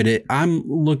 Mark, but I'm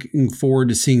looking forward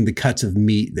to seeing the cuts of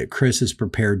meat that Chris has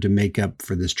prepared to make up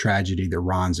for this tragedy that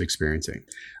Ron's experiencing.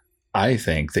 I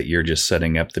think that you're just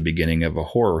setting up the beginning of a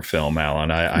horror film,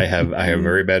 Alan. I have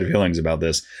very bad feelings about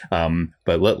this.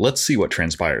 But let's see what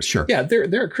transpires. Sure. Yeah,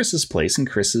 they're at Chris's place, and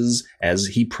Chris is, as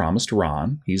he promised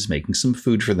Ron, he's making some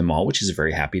food for them all, which he's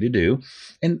very happy to do.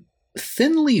 And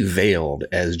thinly veiled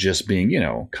as just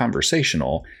being,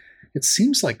 conversational, it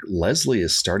seems like Leslie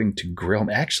is starting to grill him.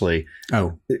 Actually,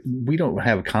 we don't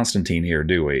have Constantine here,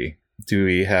 do we? Do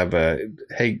we have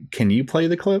hey, can you play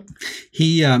the clip?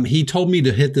 He told me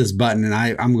to hit this button, and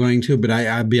I'm going to, but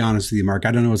I'll be honest with you, Mark,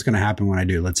 I don't know what's going to happen when I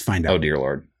do. Let's find out. Oh, dear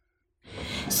Lord.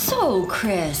 So,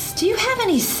 Chris, do you have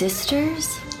any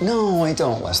sisters? No, I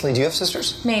don't, Leslie. Do you have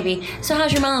sisters? Maybe. So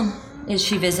how's your mom? Is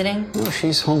she visiting? No,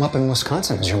 she's home up in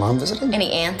Wisconsin. Is your mom visiting?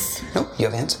 Any aunts? Nope. You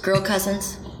have aunts? Girl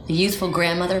cousins? A youthful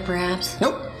grandmother, perhaps?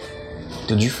 Nope.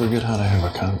 Did you forget how to have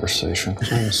a conversation?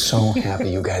 I'm so happy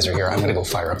you guys are here. I'm gonna go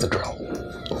fire up the drill.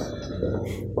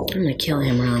 I'm gonna kill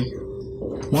him, Ron.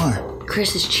 Why?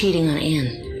 Chris is cheating on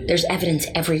Anne. There's evidence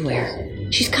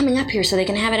everywhere. She's coming up here so they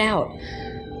can have it out.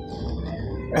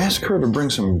 Ask her to bring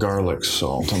some garlic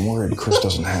salt. I'm worried Chris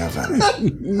doesn't have any.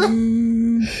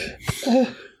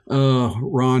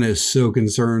 Ron is so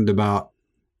concerned about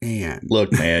Anne.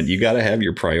 Look, man, you got to have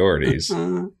your priorities.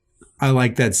 I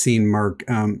like that scene, Mark.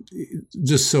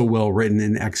 Just so well written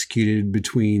and executed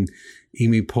between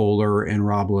Amy Poehler and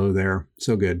Rob Lowe there.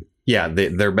 So good. Yeah,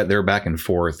 their back and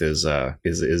forth is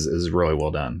really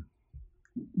well done.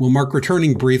 Well, Mark,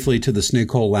 returning briefly to the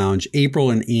Snake Hole Lounge, April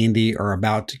and Andy are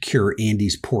about to cure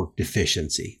Andy's pork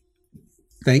deficiency.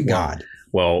 Thank God.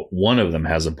 Well, one of them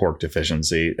has a pork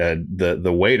deficiency.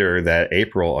 The waiter that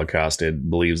April accosted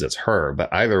believes it's her.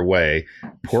 But either way,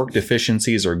 pork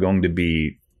deficiencies are going to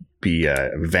be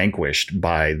vanquished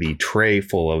by the tray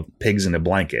full of pigs in a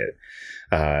blanket,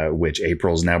 which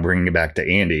April's now bringing back to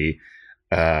Andy.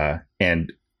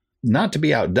 And not to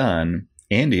be outdone,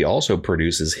 Andy also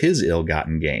produces his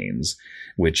ill-gotten gains,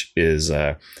 which is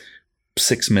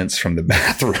 6 minutes from the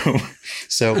bathroom.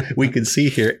 So we can see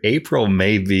here, April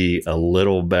may be a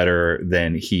little better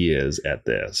than he is at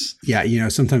this. Yeah,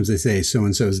 sometimes they say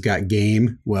so-and-so's got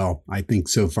game. Well, I think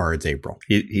so far it's April.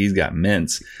 He's got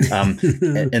mints.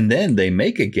 And then they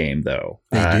make a game, though,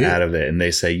 out of it. And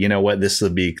they say, you know what, this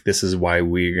is why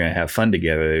we're going to have fun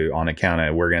together on account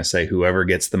of, we're going to say whoever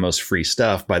gets the most free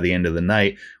stuff by the end of the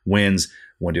night wins.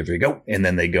 1, 2, 3, go. And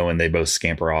then they go and they both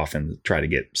scamper off and try to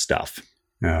get stuff.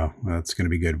 Oh, well, that's going to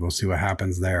be good. We'll see what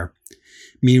happens there.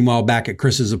 Meanwhile, back at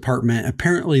Chris's apartment,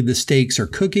 apparently the steaks are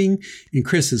cooking, and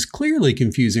Chris is clearly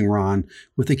confusing Ron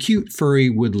with a cute,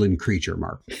 furry woodland creature,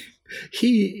 Mark.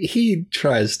 He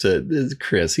tries to,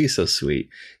 Chris, he's so sweet.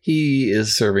 He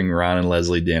is serving Ron and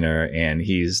Leslie dinner, and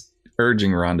he's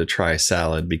urging Ron to try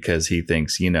salad because he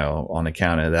thinks, on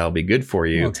account of that'll be good for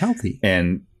you. Well, it's healthy.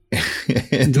 And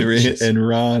and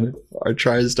Ron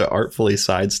tries to artfully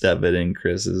sidestep it, and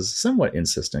Chris is somewhat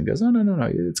insistent. Goes,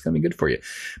 no, it's gonna be good for you.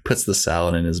 Puts the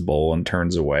salad in his bowl and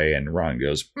turns away, and Ron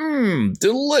goes,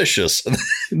 delicious,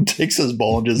 and takes his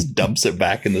bowl and just dumps it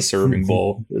back in the serving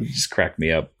bowl. It just cracked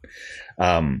me up.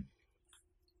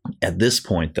 At this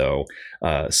point, though,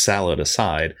 salad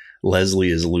aside, Leslie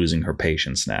is losing her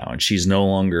patience now, and she's no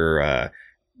longer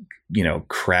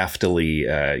craftily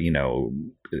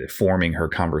forming her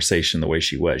conversation the way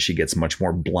she was. She gets much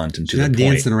more blunt and to the point. She's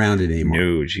not dancing around it anymore.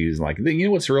 No, she's like, you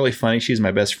know what's really funny? She's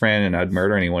my best friend, and I'd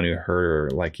murder anyone who hurt her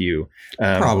like you.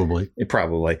 Probably.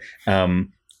 And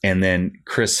then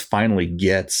Chris finally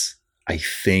gets, I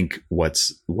think, what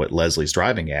Leslie's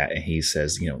driving at, and he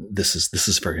says, this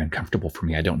is very uncomfortable for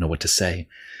me. I don't know what to say.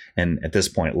 And at this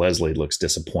point, Leslie looks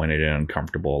disappointed and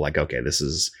uncomfortable. Like, okay,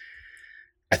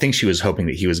 I think she was hoping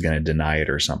that he was going to deny it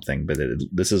or something, but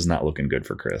this is not looking good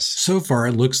for Chris. So far,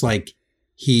 it looks like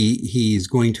he's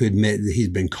going to admit that he's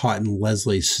been caught in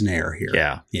Leslie's snare here.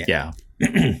 Yeah.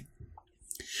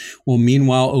 Well,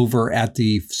 meanwhile, over at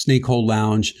the Snakehole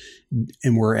Lounge,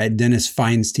 and we're at Dennis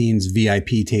Feinstein's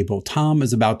VIP table, Tom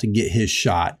is about to get his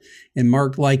shot. And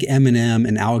Mark, like Eminem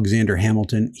and Alexander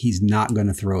Hamilton, he's not going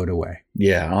to throw it away.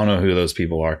 Yeah, I don't know who those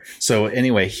people are. So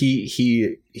anyway,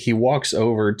 he walks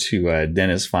over to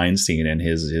Dennis Feinstein and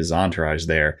his entourage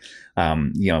there.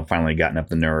 Finally gotten up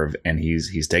the nerve, and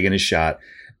he's taking his shot,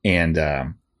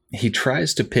 and he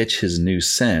tries to pitch his new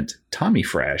scent, Tommy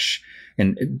Fresh,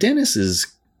 and Dennis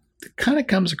kind of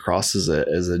comes across as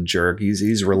a jerk.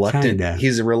 He's reluctant. Kinda.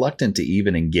 He's reluctant to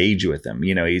even engage with him.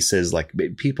 He says, like,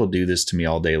 people do this to me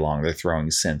all day long. They're throwing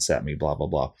scents at me, blah, blah,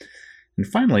 blah. And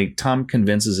finally, Tom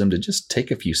convinces him to just take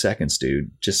a few seconds,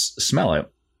 dude. Just smell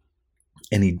it.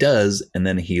 And he does. And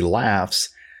then he laughs,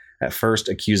 at first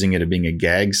accusing it of being a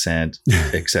gag scent,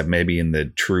 except maybe in the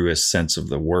truest sense of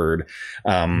the word.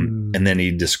 And then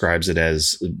he describes it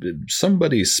as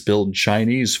somebody spilled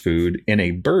Chinese food in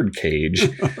a bird cage.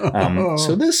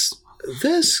 So this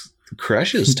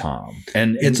crushes Tom.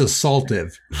 And it's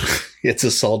assaultive. It's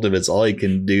assaultive. It's all he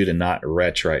can do to not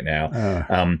retch right now.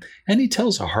 And he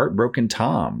tells a heartbroken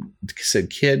Tom, he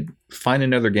said, kid, find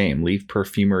another game, leave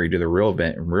perfumery to the real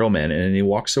men. And then he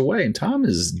walks away, and Tom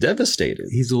is devastated.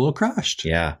 He's a little crushed.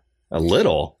 Yeah, a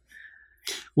little.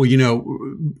 Well,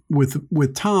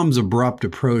 with Tom's abrupt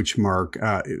approach, Mark,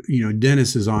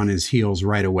 Dennis is on his heels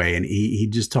right away. And he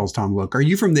just tells Tom, look, are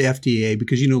you from the FDA?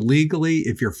 Because, legally,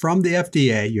 if you're from the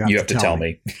FDA, you have to tell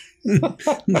me. I'm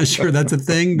not sure that's a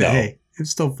thing, but hey, it's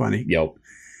still funny. Yep.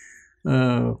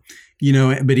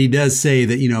 But he does say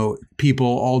that, people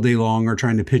all day long are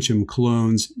trying to pitch him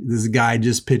colognes. This guy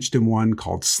just pitched him one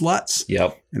called Sluts.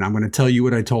 Yep. And I'm going to tell you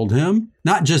what I told him.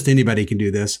 Not just anybody can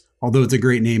do this, although it's a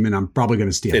great name and I'm probably going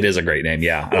to steal it. It is a great name.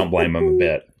 Yeah. I don't blame him a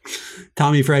bit.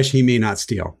 Tommy Fresh, he may not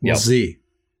steal. We'll see.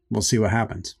 We'll see what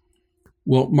happens.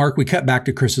 Well, Mark, we cut back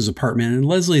to Chris's apartment, and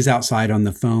Leslie's outside on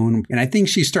the phone. And I think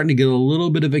she's starting to get a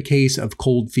little bit of a case of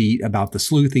cold feet about the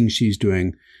sleuthing she's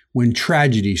doing when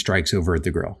tragedy strikes over at the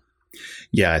grill.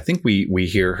 Yeah, I think we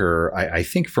hear her. I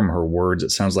think from her words, it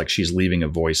sounds like she's leaving a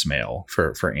voicemail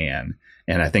for Anne.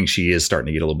 And I think she is starting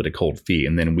to get a little bit of cold feet.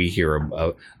 And then we hear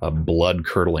a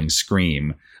blood-curdling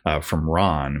scream from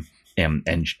Ron.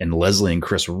 And Leslie and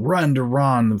Chris run to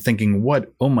Ron thinking,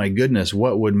 oh my goodness,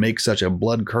 what would make such a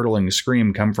blood-curdling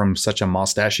scream come from such a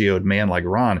mustachioed man like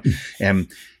Ron?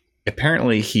 And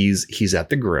apparently he's at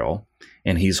the grill,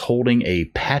 and he's holding a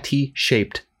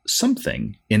patty-shaped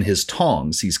something in his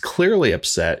tongs. He's clearly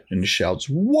upset and shouts,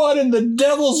 "What in the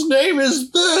devil's name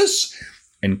is this?"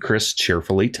 And Chris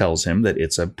cheerfully tells him that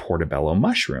it's a portobello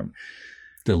mushroom.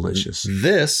 Delicious.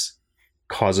 This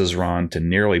causes Ron to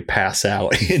nearly pass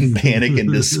out in panic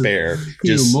and despair.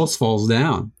 He almost falls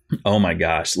down. Oh my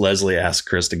gosh. Leslie asks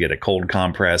Chris to get a cold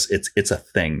compress. It's a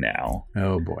thing now.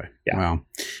 Oh boy. Yeah. Wow.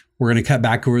 We're going to cut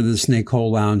back over to the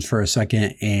Snakehole Lounge for a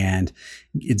second, and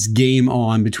it's game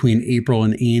on between April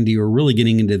and Andy. We're really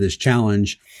getting into this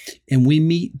challenge, and we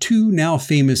meet two now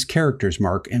famous characters,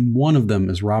 Mark, and one of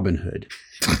them is Robin Hood.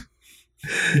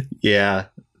 Yeah,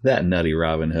 that nutty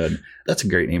Robin Hood. That's a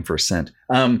great name for a scent.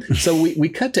 So we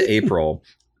cut to April,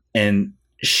 and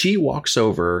she walks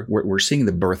over. We're seeing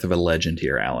the birth of a legend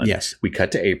here, Alan. Yes. We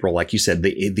cut to April. Like you said,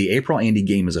 the April Andy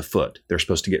game is afoot. They're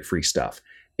supposed to get free stuff.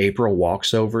 April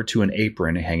walks over to an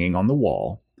apron hanging on the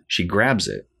wall. She grabs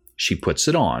it. She puts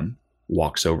it on,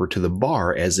 walks over to the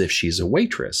bar as if she's a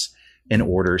waitress, and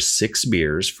orders 6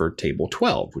 beers for table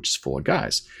 12, which is full of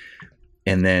guys.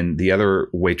 And then the other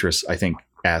waitress, I think,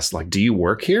 asks, like, "Do you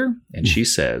work here?" And she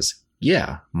says,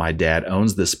 "Yeah, my dad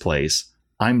owns this place.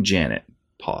 I'm Janet."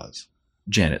 Pause.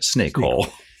 Janet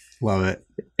Snakehole. Love it.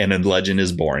 And a legend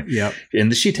is born. Yep.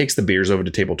 And she takes the beers over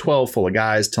to table 12 full of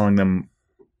guys, telling them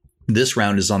this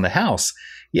round is on the house.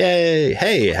 Yay.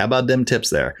 Hey, how about them tips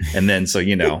there? And then, so,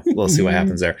 we'll see what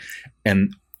happens there.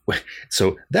 And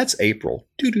so that's April.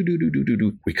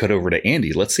 We cut over to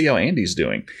Andy. Let's see how Andy's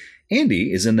doing.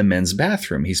 Andy is in the men's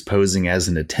bathroom. He's posing as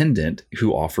an attendant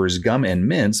who offers gum and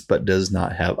mints, but does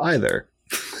not have either,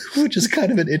 which is kind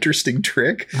of an interesting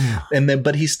trick.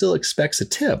 But he still expects a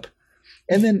tip.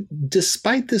 And then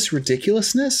despite this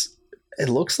ridiculousness, it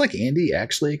looks like Andy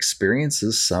actually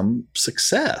experiences some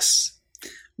success.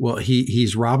 Well,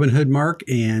 he's Robin Hood, Mark,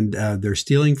 and they're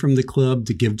stealing from the club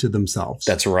to give to themselves.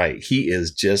 That's right. He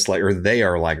is just like, or they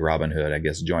are like Robin Hood, I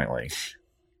guess, jointly.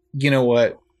 You know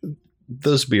what?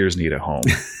 Those beers need a home.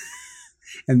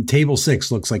 And table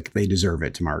 6 looks like they deserve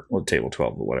it to Mark. Well, table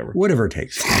 12 or whatever. Whatever it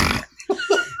takes.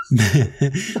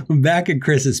 Back at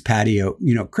Chris's patio,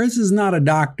 Chris is not a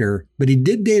doctor, but he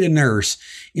did date a nurse,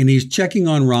 and he's checking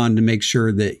on Ron to make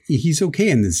sure that he's okay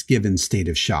in this given state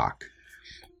of shock.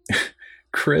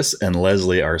 Chris and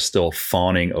Leslie are still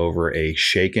fawning over a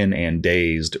shaken and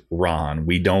dazed Ron.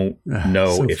 We don't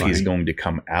know so if funny. he's going to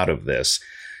come out of this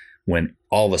when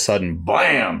all of a sudden,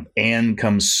 blam, Anne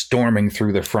comes storming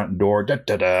through the front door,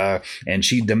 and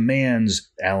she demands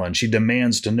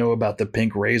to know about the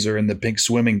pink razor and the pink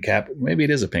swimming cap. Maybe it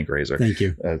is a pink razor. Thank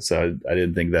you. So I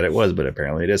didn't think that it was, but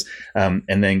apparently it is. And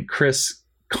then Chris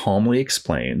calmly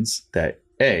explains that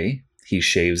he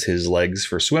shaves his legs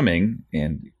for swimming,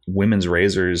 and women's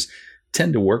razors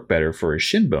tend to work better for a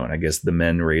shin bone. I guess the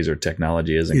men razor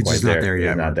technology isn't It's quite just there. not there yet.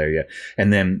 It's not there yet.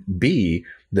 And then B,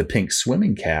 the pink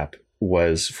swimming cap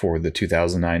was for the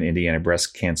 2009 Indiana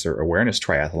Breast Cancer Awareness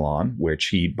Triathlon, which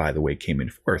he, by the way, came in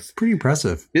fourth. Pretty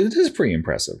impressive. It is pretty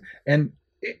impressive. And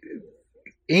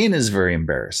Anne is very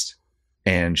embarrassed.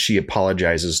 And she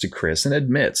apologizes to Chris and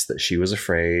admits that she was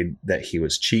afraid that he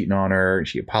was cheating on her.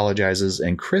 She apologizes.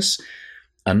 And Chris,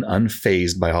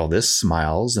 unfazed by all this,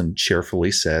 smiles and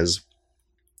cheerfully says,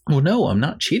 "Well, no, I'm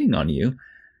not cheating on you,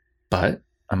 but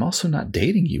I'm also not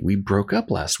dating you. We broke up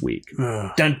last week."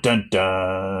 Dun, dun,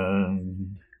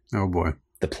 dun. Oh, boy.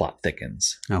 The plot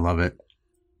thickens. I love it.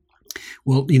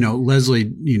 Well, Leslie,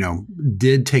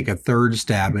 did take a third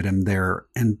stab at him there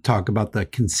and talk about the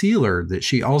concealer that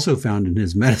she also found in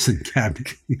his medicine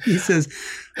cabinet. He says,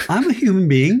 "I'm a human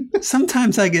being.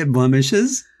 Sometimes I get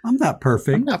blemishes. I'm not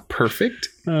perfect." I'm not perfect.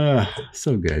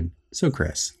 So good. So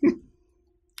Chris.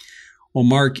 Well,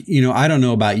 Mark, I don't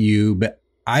know about you, but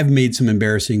I've made some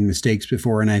embarrassing mistakes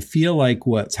before, and I feel like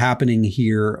what's happening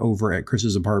here over at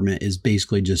Chris's apartment is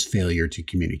basically just failure to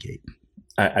communicate.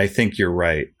 I think you're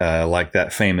right. Like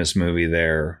that famous movie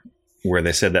there where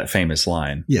they said that famous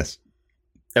line. Yes.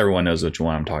 Everyone knows which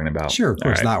one I'm talking about. Sure, of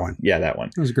course, All right. that one. Yeah, that one.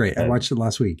 That was great. I watched it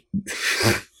last week.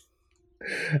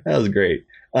 That was great.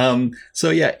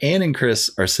 So yeah, Anne and Chris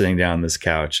are sitting down on this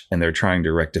couch and they're trying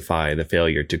to rectify the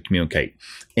failure to communicate.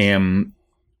 And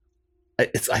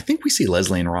I think we see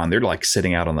Leslie and Ron. They're like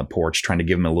sitting out on the porch trying to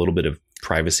give them a little bit of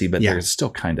privacy, but they're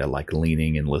still kind of like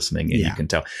leaning and listening, and you can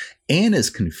tell. Anne is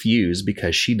confused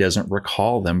because she doesn't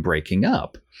recall them breaking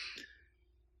up.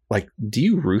 Like, do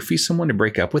you roofie someone to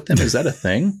break up with them? Is that a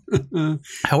thing?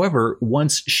 However,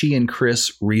 once she and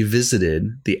Chris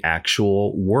revisited the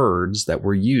actual words that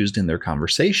were used in their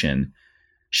conversation,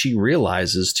 she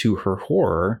realizes to her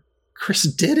horror, Chris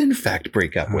did in fact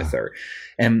break up with her.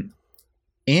 And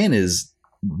Anne is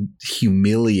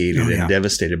humiliated and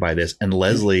devastated by this. And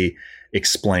Leslie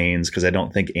explains, because I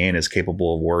don't think Anne is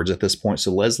capable of words at this point.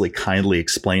 So Leslie kindly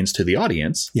explains to the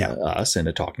audience, us in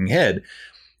a talking head,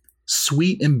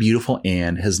 sweet and beautiful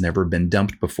Anne has never been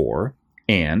dumped before.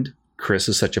 And Chris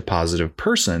is such a positive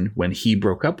person. When he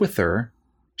broke up with her,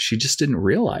 she just didn't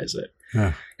realize it.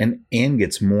 And Anne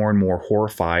gets more and more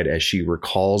horrified as she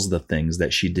recalls the things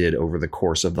that she did over the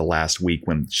course of the last week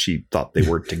when she thought they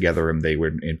were together and they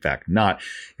were in fact not.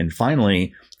 And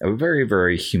finally, a very,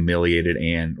 very humiliated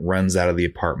Anne runs out of the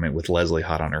apartment with Leslie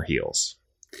hot on her heels.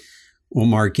 Well,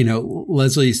 Mark,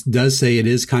 Leslie does say it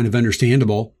is kind of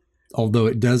understandable, although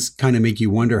it does kind of make you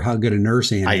wonder how good a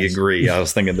nurse Anne is. I agree. I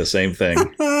was thinking the same thing.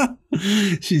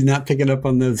 She's not picking up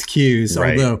on those cues.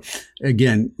 Right. Although,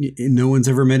 again, no one's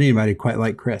ever met anybody quite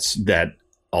like Chris. That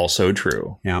also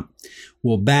true. Yeah.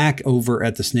 Well, back over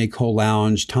at the Snake Hole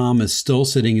Lounge, Tom is still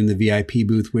sitting in the VIP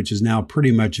booth, which is now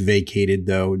pretty much vacated,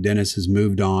 though. Dennis has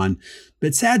moved on.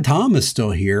 But sad Tom is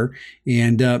still here.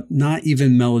 And not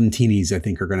even Melentinis, I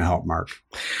think, are going to help Mark.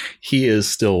 He is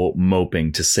still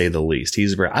moping, to say the least.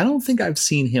 I don't think I've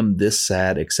seen him this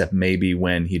sad, except maybe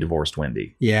when he divorced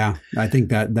Wendy. Yeah, I think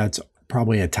that's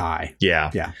probably a tie.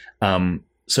 Yeah. Yeah.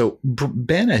 So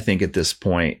Ben, I think at this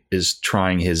point is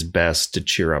trying his best to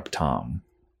cheer up Tom.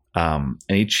 And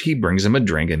he brings him a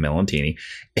drink, a Melantini,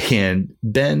 and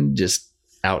Ben just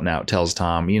out and out tells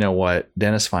Tom, you know what?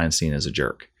 Dennis Feinstein is a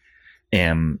jerk.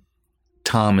 And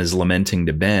Tom is lamenting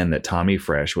to Ben that Tommy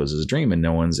Fresh was his dream and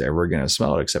no one's ever going to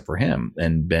smell it except for him.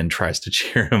 And Ben tries to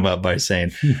cheer him up by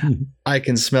saying, I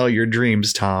can smell your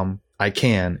dreams, Tom. I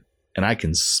can. And I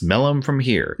can smell them from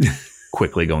here.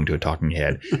 Quickly going to a talking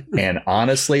head. And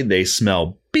honestly, they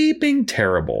smell beeping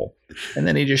terrible. And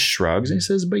then he just shrugs and he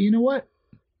says, but you know what?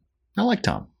 I like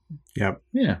Tom. Yep.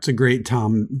 Yeah. It's a great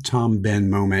Tom Ben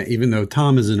moment, even though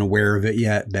Tom isn't aware of it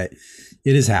yet, but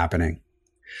it is happening.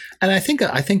 And I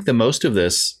think the most of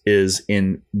this is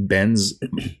in Ben's,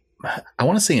 I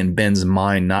want to say in Ben's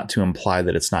mind, not to imply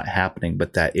that it's not happening,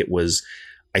 but that it was,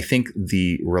 I think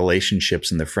the relationships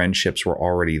and the friendships were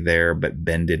already there, but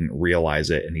Ben didn't realize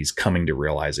it. And he's coming to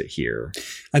realize it here.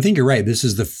 I think you're right. This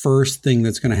is the first thing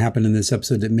that's going to happen in this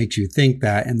episode that makes you think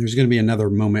that. And there's going to be another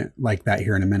moment like that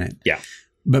here in a minute. Yeah.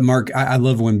 But Mark, I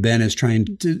love when Ben is trying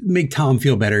to make Tom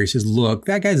feel better. He says, look,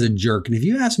 that guy's a jerk. And if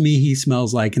you ask me, he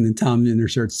smells like, and then Tom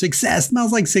inserts, success,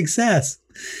 smells like success.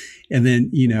 And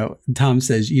then, Tom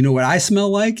says, you know what I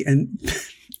smell like? And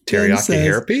Teriyaki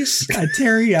hairpiece? A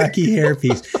teriyaki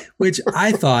hairpiece, which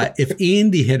I thought if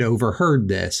Andy had overheard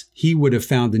this, he would have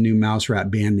found the new Mouse Rat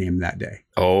band name that day.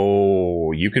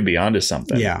 Oh, you could be onto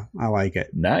something. Yeah, I like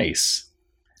it. Nice.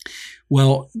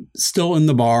 Well, still in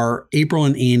the bar, April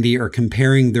and Andy are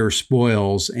comparing their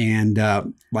spoils. And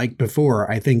like before,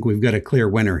 I think we've got a clear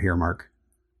winner here, Mark.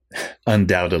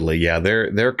 Undoubtedly. Yeah.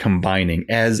 They're combining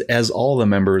as all the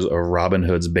members of Robin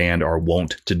Hood's band are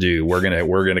wont to do. We're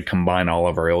going to combine all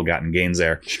of our ill-gotten gains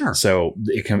there. Sure. So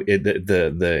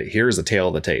here's the tail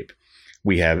of the tape.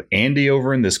 We have Andy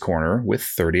over in this corner with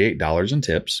 $38 in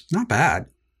tips. Not bad.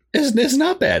 It's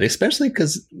not bad, especially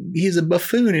because he's a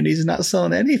buffoon and he's not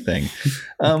selling anything.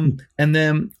 And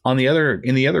then in the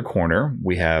other corner,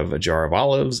 we have a jar of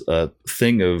olives, a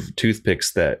thing of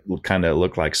toothpicks that kind of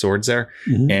look like swords there,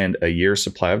 and a year's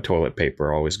supply of toilet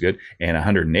paper, always good, and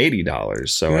 $180.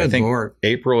 So good I think Lord.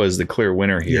 April is the clear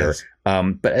winner here. Yes.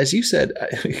 But as you said,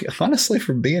 honestly,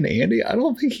 for being Andy, I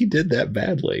don't think he did that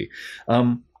badly.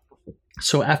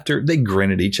 So after they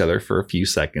grin at each other for a few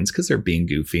seconds because they're being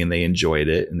goofy and they enjoyed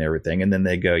it and everything. And then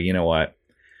they go, you know what?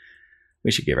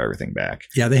 We should give everything back.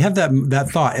 Yeah, they have that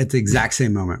thought at the exact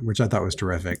same moment, which I thought was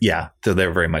terrific. Yeah, so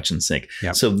they're very much in sync.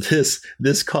 Yep. So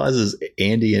this causes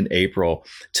Andy and April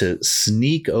to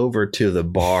sneak over to the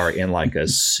bar in like a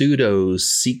pseudo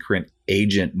secret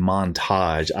agent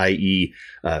montage, i.e.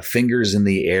 Fingers in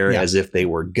the air as if they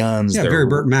were guns. Yeah, They're very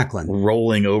Burt Macklin.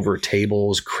 Rolling over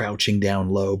tables, crouching down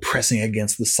low, pressing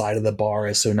against the side of the bar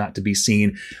as so not to be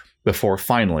seen, before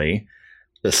finally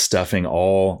the stuffing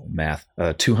all math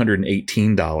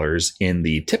 $218 in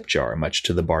the tip jar, much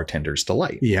to the bartender's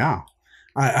delight. Yeah.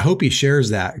 I hope he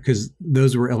shares that because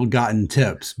those were ill-gotten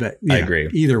tips. But I agree.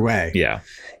 Either way, Yeah.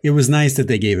 it was nice that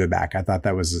they gave it back. I thought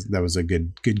that was a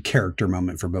good character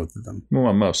moment for both of them.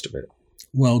 Well, most of it.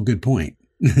 Well, good point.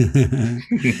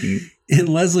 In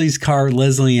Leslie's car,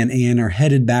 Leslie and Anne are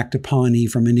headed back to Pawnee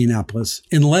from Indianapolis,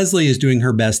 and Leslie is doing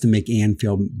her best to make Anne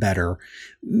feel better,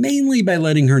 mainly by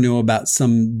letting her know about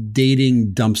some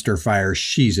dating dumpster fire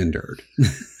she's endured.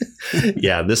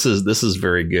 Yeah, this is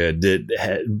very good.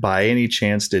 By any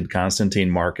chance, did Constantine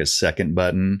mark a second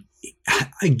button?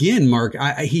 Again, Mark,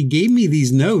 he gave me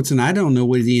these notes, and I don't know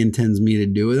what he intends me to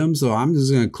do with them, so I'm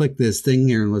just going to click this thing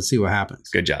here and let's see what happens.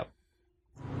 Good job.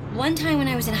 One time when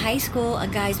I was in high school, a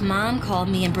guy's mom called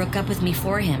me and broke up with me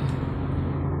for him.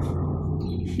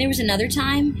 There was another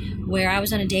time where I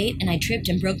was on a date and I tripped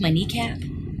and broke my kneecap.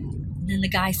 And then the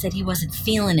guy said he wasn't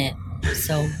feeling it,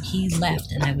 so he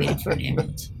left and I waited for an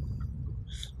ambulance.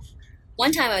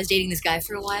 One time I was dating this guy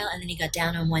for a while and then he got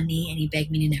down on one knee and he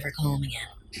begged me to never call him again.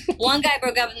 One guy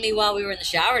broke up with me while we were in the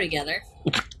shower together.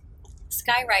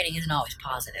 Skywriting isn't always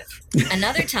positive.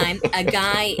 Another time, a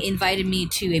guy invited me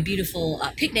to a beautiful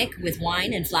picnic with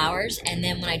wine and flowers, and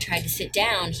then when I tried to sit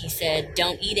down, he said,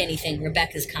 "Don't eat anything,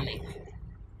 Rebecca's coming."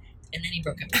 And then he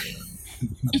broke up with me.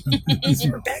 It's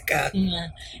Rebecca. Yeah,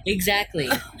 exactly.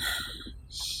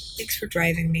 Thanks for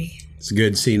driving me. It's a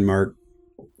good scene, Mark.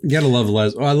 You gotta love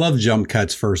Leslie. I love jump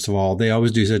cuts, first of all. They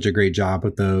always do such a great job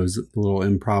with those little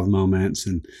improv moments,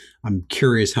 and I'm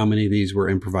curious how many of these were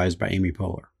improvised by Amy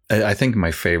Poehler. I think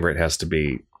my favorite has to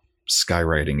be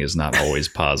skywriting is not always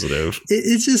positive.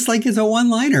 It's just like it's a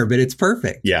one-liner, but it's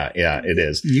perfect. Yeah, it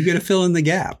is. You got to fill in the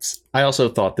gaps. I also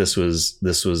thought this was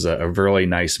a really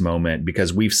nice moment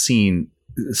because we've seen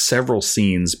several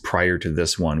scenes prior to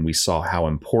this one, we saw how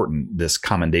important this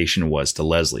commendation was to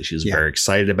Leslie. She was very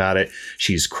excited about it.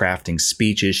 She's crafting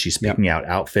speeches. She's picking out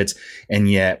outfits. And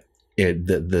yet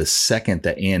the second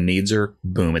that Anne needs her,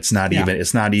 boom, it's not even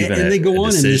and they go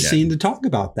on in this scene to talk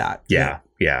about that. Yeah.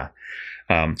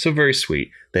 So very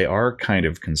sweet. They are kind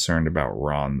of concerned about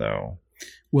Ron, though.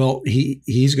 Well,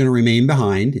 he's going to remain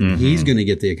behind. And he's going to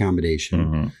get the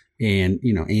accommodation. And,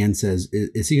 Anne says,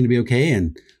 is he going to be okay?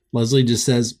 And Leslie just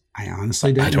says, I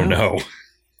honestly don't know.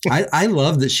 I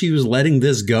love that she was letting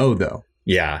this go, though.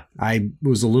 Yeah. I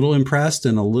was a little impressed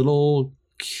and a little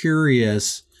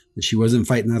curious that she wasn't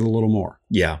fighting that a little more.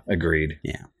 Yeah, agreed.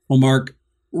 Yeah. Well, Mark,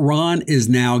 Ron is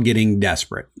now getting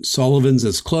desperate. Sullivan's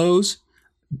is closed.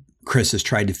 Chris has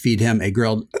tried to feed him a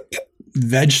grilled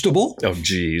vegetable. Oh,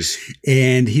 geez.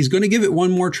 And he's going to give it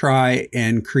one more try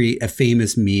and create a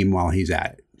famous meme while he's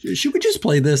at it. Should we just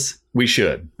play this? We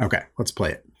should. Okay, let's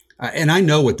play it. And I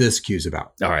know what this cue's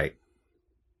about. All right.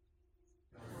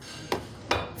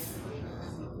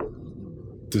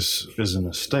 This isn't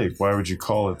a steak. Why would you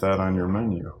call it that on your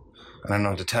menu? I don't know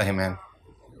what to tell you, man.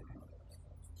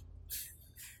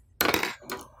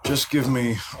 Just give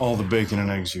me all the bacon and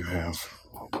eggs you have.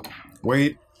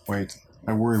 Wait.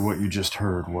 I worry what you just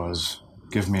heard was,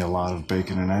 give me a lot of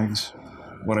bacon and eggs.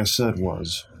 What I said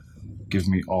was, give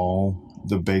me all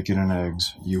the bacon and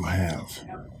eggs you have.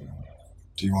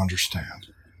 Do you understand?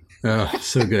 Oh,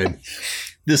 so good.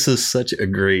 This is such a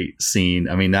great scene.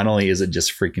 I mean, not only is it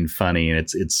just freaking funny, and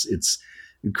it's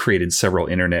created several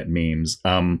internet memes.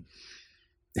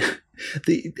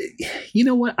 You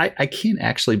know what? I can't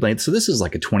actually blame. So this is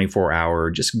like a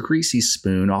 24-hour, just greasy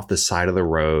spoon off the side of the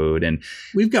road, and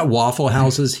we've got Waffle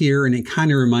Houses here, and it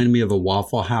kind of reminded me of a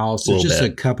Waffle House. It's just a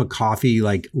cup of coffee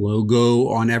like logo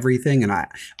on everything, and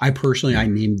I personally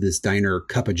named this diner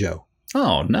Cup of Joe.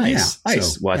 Oh, nice, yeah,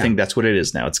 nice. So, well, I think that's what it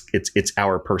is now. It's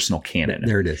our personal canon.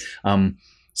 There it is.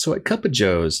 So at Cup of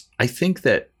Joe's, I think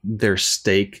that their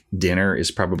steak dinner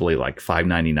is probably like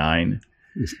 $5.99.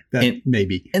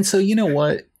 Maybe. And so you know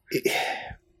what?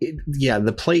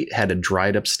 The plate had a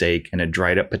dried up steak and a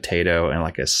dried up potato and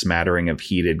like a smattering of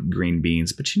heated green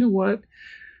beans. But you know what?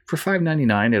 For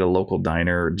 $5.99 at a local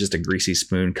diner, just a greasy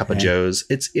spoon, Cup of Joe's,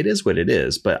 it is what it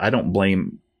is. But I don't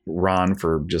blame Ron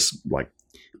for just like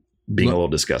being a little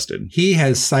disgusted. He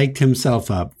has psyched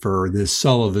himself up for this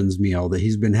Sullivan's meal that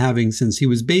he's been having since he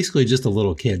was basically just a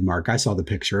little kid, Mark. I saw the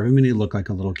picture of him and he looked like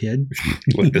a little kid.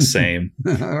 He looked the same.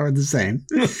 Or the same.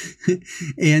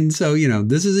 And so,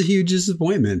 this is a huge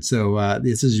disappointment. So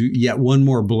this is yet one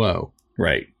more blow.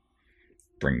 Right.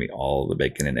 Bring me all the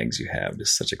bacon and eggs you have.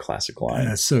 Just such a classic line.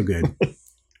 That's so good.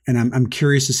 And I'm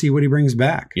curious to see what he brings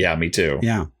back. Yeah, me too.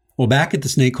 Yeah. Well, back at the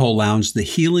Snake Hole Lounge, the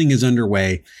healing is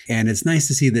underway, and it's nice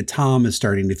to see that Tom is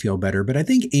starting to feel better. But I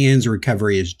think Anne's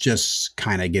recovery is just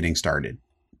kind of getting started.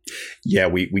 Yeah,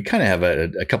 we kind of have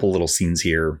a couple little scenes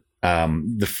here.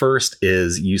 The first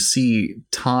is you see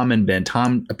Tom and Ben.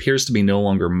 Tom appears to be no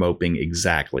longer moping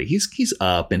exactly. He's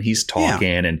up and he's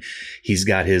talking, and he's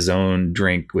got his own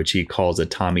drink, which he calls a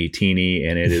Tommy Teeny,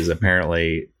 and it is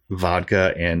apparently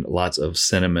vodka and lots of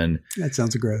cinnamon. That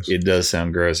sounds gross. It does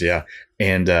sound gross, yeah.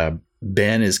 And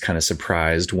Ben is kind of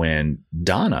surprised when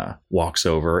Donna walks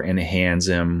over and hands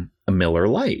him a Miller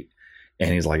Lite.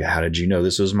 And he's like, how did you know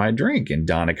this was my drink? And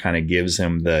Donna kind of gives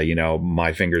him the,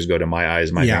 my fingers go to my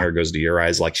eyes, my finger goes to your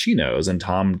eyes, like she knows. And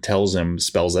Tom tells him,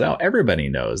 spells it out. Everybody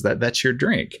knows that's your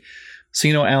drink.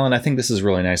 So, Alan, I think this is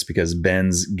really nice because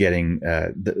Ben's getting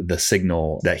the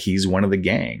signal that he's one of the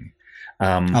gang.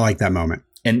 I like that moment.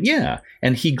 And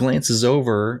and he glances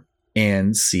over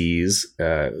and sees,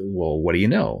 what do you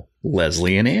know?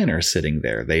 Leslie and Anne are sitting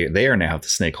there. They are now at the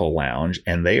Snake Hole Lounge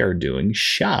and they are doing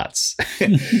shots.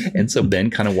 And so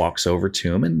Ben kind of walks over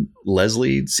to him and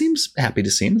Leslie seems happy to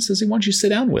see him and says, why don't you sit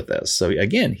down with us? So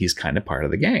again, he's kind of part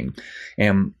of the gang.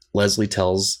 And Leslie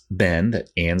tells Ben that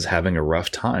Anne's having a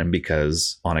rough time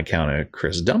because on account of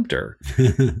Chris dumped her.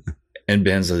 And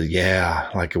Ben says,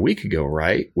 like a week ago,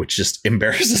 right? Which just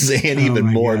embarrasses Anne even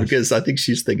more because I think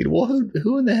she's thinking, well,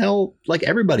 who in the hell? Like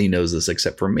everybody knows this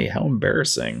except for me. How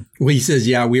embarrassing. Well, he says,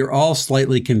 we were all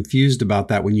slightly confused about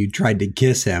that when you tried to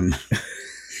kiss him.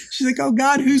 She's like, oh,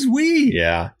 God, who's we?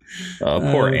 Yeah.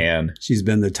 Poor Anne. She's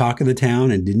been the talk of the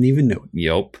town and didn't even know it.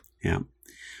 Yep. Yeah.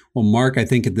 Well, Mark, I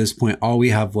think at this point, all we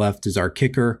have left is our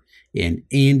kicker. And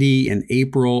Andy and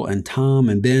April and Tom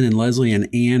and Ben and Leslie and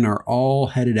Ann are all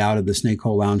headed out of the Snake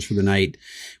Hole Lounge for the night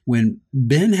when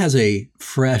Ben has a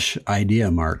fresh idea,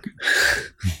 Mark.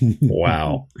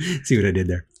 Wow. See what I did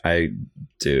there? I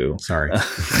do. Sorry.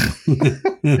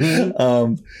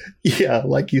 Yeah,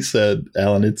 like you said,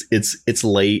 Alan, it's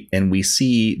late and we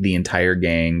see the entire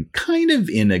gang kind of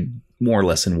in a more or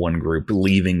less in one group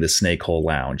leaving the Snake Hole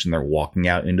Lounge, and they're walking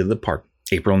out into the park.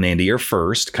 April and Andy are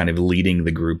first, kind of leading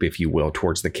the group, if you will,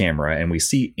 towards the camera. And we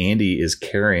see Andy is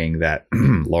carrying that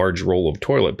large roll of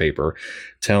toilet paper,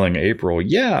 telling April,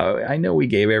 yeah, I know we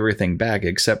gave everything back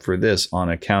except for this on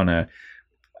account of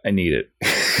I need it.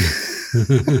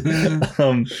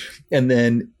 And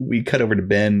then we cut over to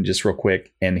Ben just real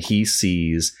quick, and he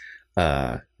sees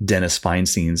Dennis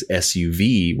Feinstein's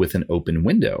SUV with an open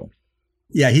window.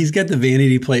 Yeah, he's got the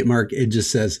vanity plate, Mark. It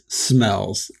just says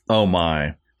smells. Oh,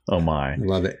 my. Oh, my. I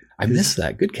love it. I missed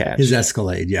that. Good catch. His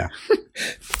Escalade, yeah.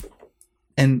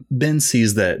 And Ben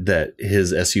sees that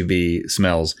his SUV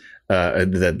smells,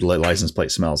 that license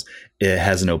plate smells. It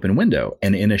has an open window.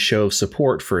 And in a show of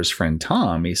support for his friend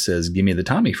Tom, he says, give me the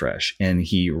Tommy Fresh. And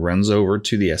he runs over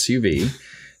to the SUV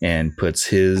and puts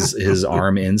his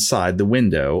arm inside the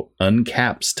window,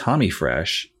 uncaps Tommy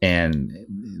Fresh.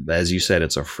 And as you said,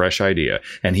 it's a fresh idea.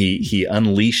 And he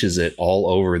unleashes it all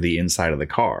over the inside of the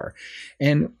car.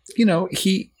 And, you know,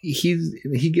 he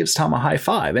gives Tom a high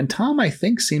five. And Tom, I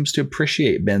think, seems to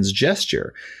appreciate Ben's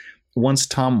gesture. Once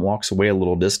Tom walks away a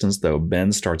little distance, though,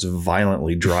 Ben starts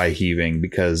violently dry heaving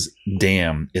because,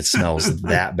 damn, it smells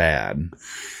that bad.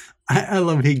 I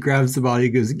love he grabs the bottle. He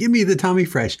goes, give me the Tommy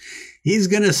Fresh. He's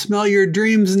going to smell your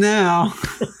dreams now.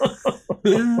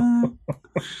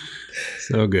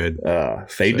 So good.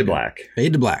 Fade to black.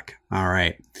 Fade to black. All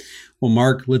right. Well,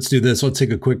 Mark, let's do this. Let's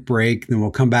take a quick break. Then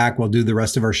we'll come back. We'll do the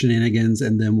rest of our shenanigans,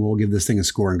 and then we'll give this thing a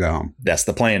score and go home. That's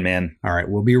the plan, man. All right.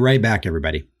 We'll be right back,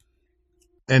 everybody.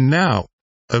 And now,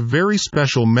 a very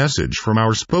special message from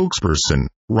our spokesperson,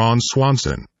 Ron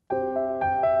Swanson.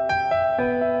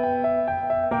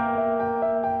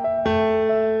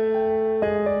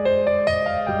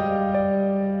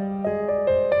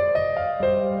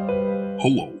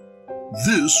 Hello,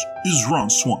 this is Ron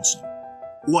Swanson.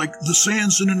 Like the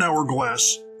sands in an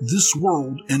hourglass, this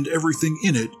world and everything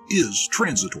in it is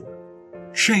transitory.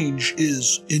 Change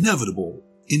is inevitable.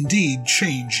 Indeed,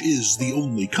 change is the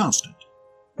only constant.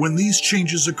 When these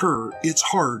changes occur, it's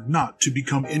hard not to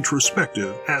become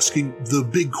introspective, asking the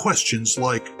big questions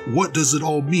like, what does it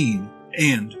all mean?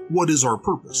 And what is our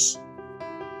purpose?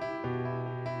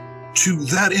 To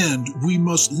that end, we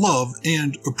must love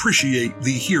and appreciate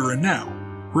the here and now.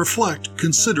 Reflect,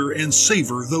 consider, and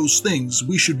savor those things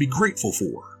we should be grateful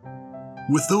for.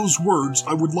 With those words,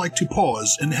 I would like to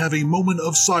pause and have a moment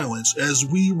of silence as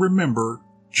we remember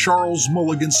Charles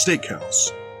Mulligan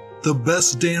Steakhouse, the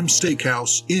best damn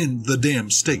steakhouse in the damn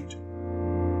state.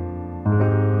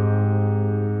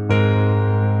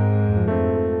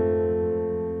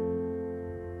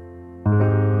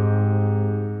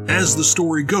 As the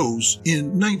story goes,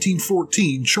 in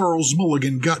 1914, Charles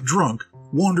Mulligan got drunk,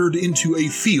 wandered into a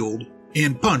field,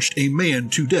 and punched a man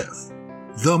to death.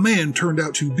 The man turned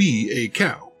out to be a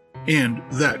cow, and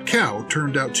that cow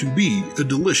turned out to be a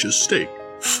delicious steak.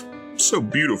 So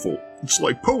beautiful, it's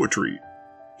like poetry.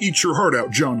 Eat your heart out,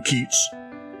 John Keats.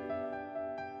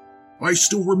 I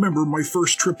still remember my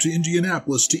first trip to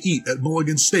Indianapolis to eat at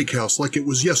Mulligan Steakhouse like it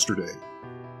was yesterday.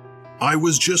 I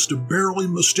was just a barely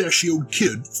mustachioed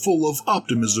kid full of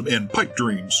optimism and pipe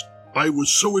dreams. I was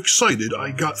so excited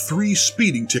I got 3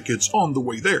 speeding tickets on the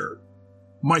way there.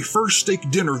 My first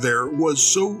steak dinner there was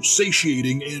so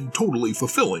satiating and totally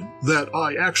fulfilling that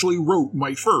I actually wrote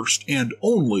my first and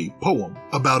only poem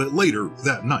about it later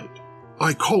that night.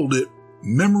 I called it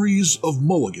Memories of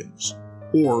Mulligans,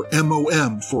 or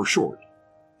MOM for short.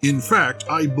 In fact,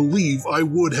 I believe I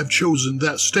would have chosen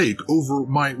that steak over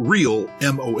my real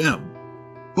MOM.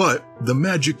 But the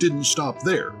magic didn't stop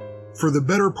there. For the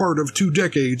better part of 2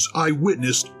 decades, I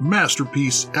witnessed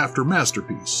masterpiece after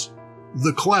masterpiece.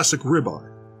 The classic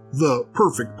ribeye, the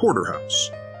perfect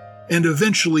porterhouse, and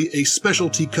eventually a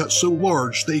specialty cut so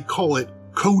large they call it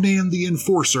Conan the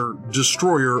Enforcer,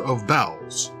 Destroyer of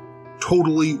Bowels.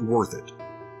 Totally worth it.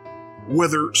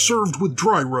 Whether served with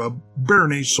dry rub,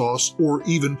 béarnaise sauce, or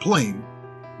even plain,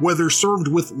 whether served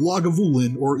with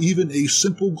Lagavulin or even a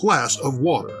simple glass of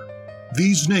water,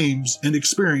 these names and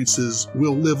experiences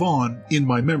will live on in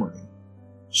my memory.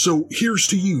 So here's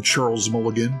to you, Charles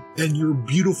Mulligan, and your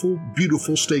beautiful,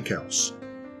 beautiful steakhouse.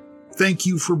 Thank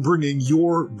you for bringing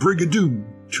your Brigadoon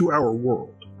to our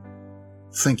world.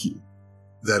 Thank you.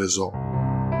 That is all.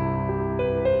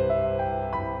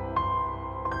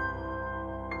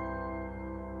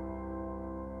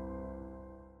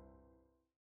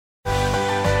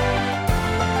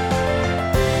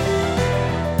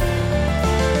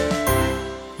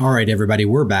 All right, everybody,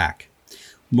 we're back.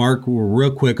 Mark, we're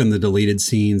real quick on the deleted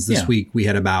scenes. This week we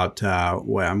had about,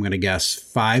 I'm going to guess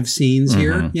 5 scenes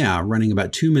here. Yeah, running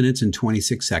about 2 minutes and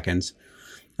 26 seconds.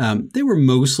 They were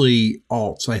mostly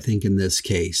alts, I think, in this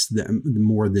case,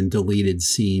 more than deleted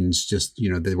scenes. Just,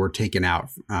 they were taken out.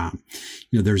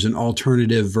 There's an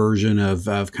alternative version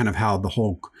of kind of how the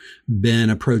whole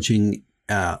Ben approaching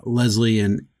Leslie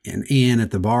and Anne at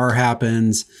the bar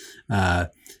happens.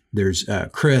 There's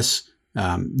Chris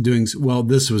doing well.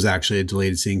 This was actually a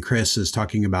deleted scene. Chris is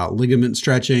talking about ligament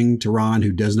stretching to Ron,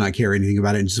 who does not care anything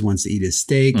about it and just wants to eat his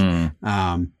steak.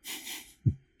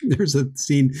 There's a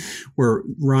scene where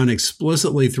Ron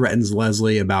explicitly threatens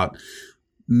Leslie about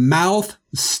mouth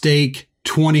steak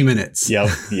 20 minutes. Yep.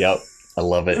 I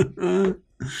love it.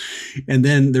 And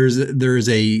then there's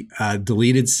a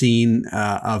deleted scene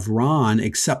of Ron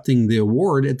accepting the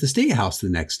award at the Steakhouse the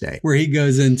next day, where he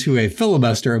goes into a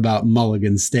filibuster about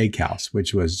Mulligan's Steakhouse,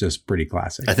 which was just pretty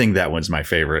classic. I think that one's my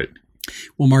favorite.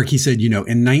 Well, Mark, he said, in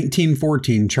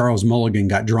 1914, Charles Mulligan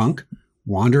got drunk,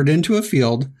 wandered into a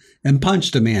field, and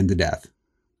punched a man to death.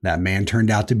 That man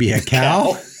turned out to be a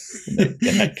cow. And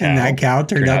that cow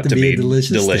turned out to be a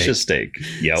delicious steak.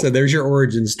 Yep. So there's your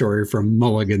origin story from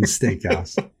Mulligan's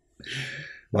Steakhouse.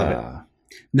 Love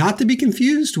it. Not to be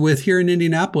confused with here in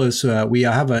Indianapolis, we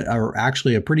have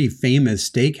actually a pretty famous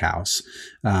steakhouse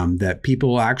that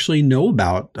people actually know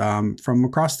about from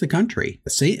across the country,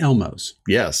 St. Elmo's.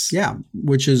 Yes. Yeah,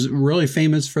 which is really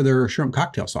famous for their shrimp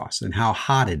cocktail sauce and how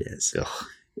hot it is. Ugh.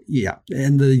 Yeah,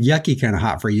 and the yucky kind of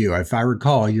hot for you. If I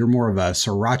recall, you're more of a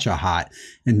sriracha hot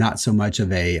and not so much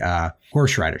of a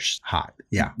horseradish hot.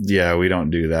 Yeah. Yeah, we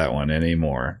don't do that one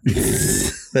anymore.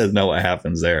 There's know what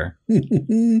happens there.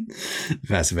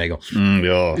 Fast bagel.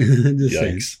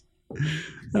 Yikes.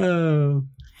 Oh.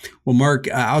 Well, Mark,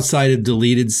 outside of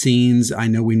deleted scenes, I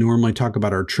know we normally talk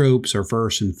about our tropes, our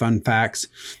first and fun facts.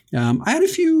 I had a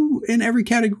few in every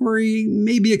category,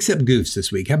 maybe except goofs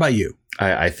this week. How about you?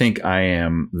 I think I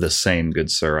am the same, good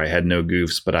sir. I had no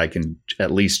goofs, but I can at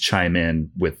least chime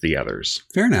in with the others.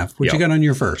 Fair enough. What you got on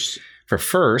your first? For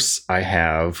first, I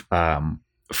have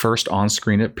first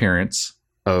on-screen appearance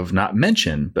of, not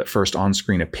mention, but first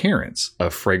on-screen appearance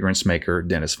of fragrance maker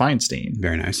Dennis Feinstein.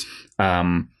 Very nice.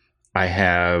 I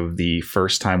have the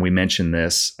first time we mentioned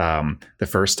this, the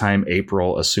first time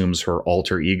April assumes her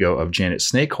alter ego of Janet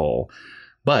Snakehole.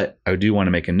 But I do want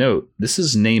to make a note. This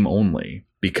is name only,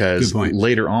 because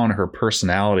later on her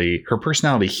personality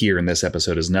here in this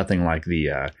episode is nothing like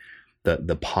the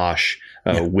posh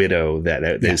widow that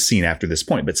is seen after this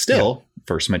point. But still,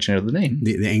 first mention of the name.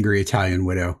 The angry Italian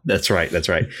widow. That's right.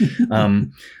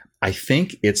 I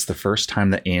think it's the first time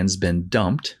that Anne's been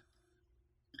dumped.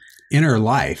 In her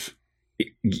life.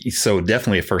 So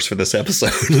definitely a first for this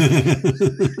episode.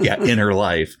 Yeah, in her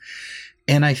life.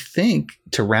 And I think,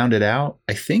 to round it out,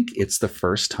 I think it's the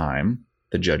first time,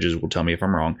 the judges will tell me if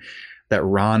I'm wrong, that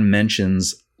Ron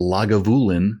mentions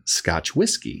Lagavulin Scotch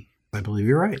whiskey. I believe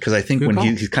you're right. Because I think when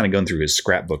he's kind of going through his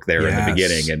scrapbook there in the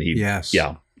beginning,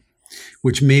 and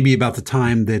which may be about the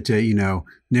time that,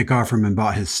 Nick Offerman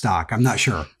bought his stock. I'm not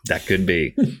sure. That could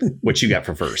be. What you got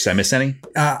for first? Did I miss any?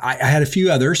 I had a few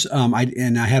others, I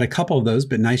had a couple of those,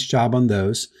 but nice job on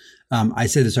those. I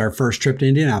said it's our first trip to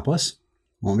Indianapolis.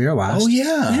 Won't be our last. Oh,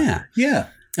 yeah.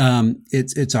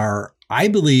 It's our, I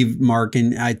believe, Mark,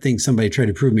 and I think somebody tried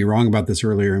to prove me wrong about this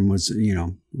earlier and was,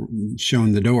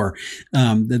 shown the door,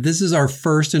 that this is our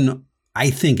first, and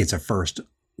I think it's a first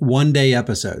one-day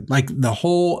episode. Like the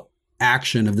whole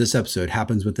action of this episode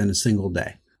happens within a single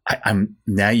day. I'm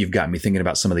now you've got me thinking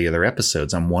about some of the other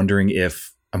episodes. I'm wondering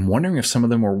if some of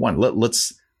them were one.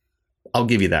 I'll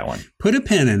give you that one. Put a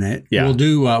pin in it. Yeah.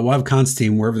 We'll have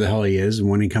Constantine wherever the hell he is. And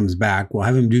when he comes back, we'll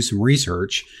have him do some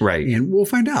research. Right. And we'll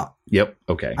find out. Yep.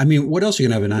 Okay. I mean, what else are you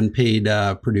going to have an unpaid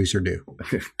producer do?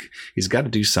 He's got to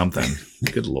do something.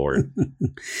 Good Lord.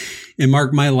 And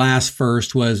Mark, my last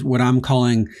first was what I'm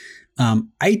calling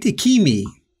Aitakimi,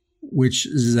 which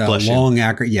is a long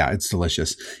acronym. Yeah, it's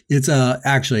delicious. It's a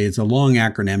long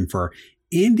acronym for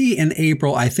Indy and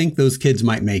April. I think those kids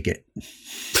might make it.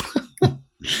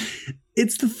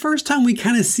 It's the first time we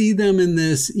kind of see them in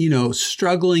this,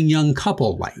 struggling young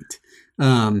couple light.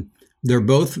 They're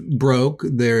both broke.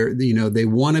 They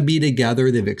want to be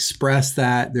together. They've expressed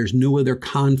that. There's no other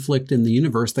conflict in the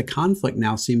universe. The conflict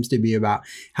now seems to be about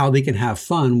how they can have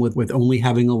fun with only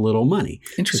having a little money.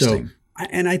 Interesting. So,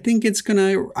 and I think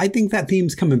I think that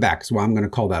theme's coming back. So I'm going to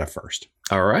call that a first.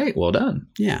 All right. Well done.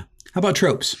 Yeah. How about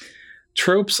tropes?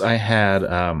 Tropes, I had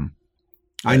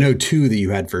I know 2 that you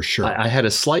had for sure. I had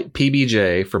a slight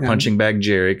PBJ for Punching Bag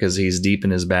Jerry because he's deep in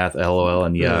his bath, LOL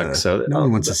and yuck. So no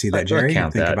one wants to see that, Jerry.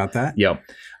 Think about that. Yep.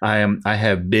 I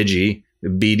have Bidgie,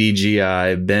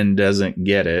 BDGI. Ben doesn't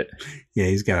get it. Yeah,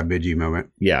 he's got a Bidgie moment.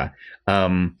 Yeah.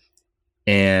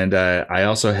 And I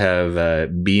also have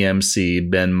BMC,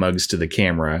 Ben Mugs to the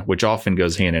Camera, which often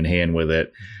goes hand in hand with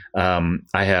it.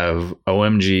 I have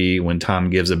OMG when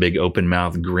Tom gives a big open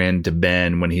mouth grin to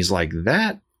Ben when he's like,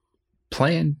 that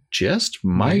plan just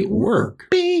might work.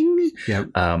 Bing. Yep.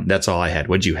 That's all I had.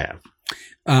 What'd you have?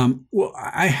 Well,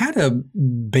 I had a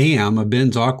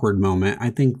Ben's awkward moment. I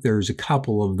think there's a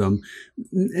couple of them.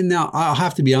 And now I'll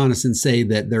have to be honest and say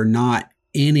that they're not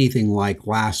anything like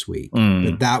last week.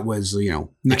 But that was,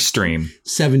 extreme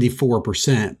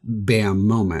 74% Bam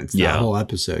moments, that whole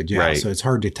episode. Yeah. Right. So it's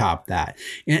hard to top that.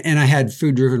 And I had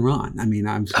Food Driven Ron. I mean,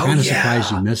 I'm kind of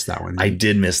surprised you missed that one. I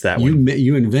did miss that one.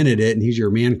 You invented it and he's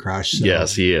your man crush. So,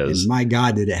 yes, he is. And my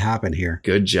God, did it happen here.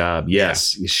 Good job.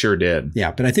 Yes, you sure did.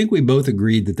 Yeah. But I think we both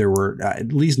agreed that there were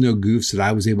at least no goofs that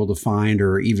I was able to find,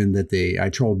 or even that I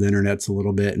trolled the internets a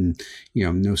little bit, and,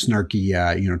 no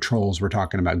snarky, trolls were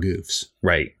talking about goofs.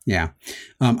 Right. Yeah.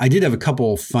 I did have a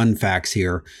couple fun facts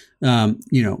here.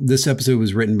 This episode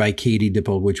was written by Katie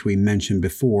Dippold, which we mentioned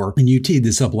before. And you teed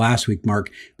this up last week,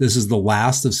 Mark. This is the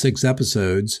last of 6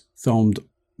 episodes filmed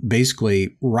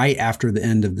basically right after the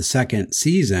end of the second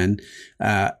season,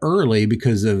 early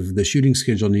because of the shooting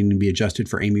schedule needing to be adjusted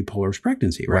for Amy Poehler's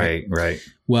pregnancy. Right.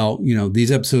 Well,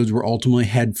 these episodes were ultimately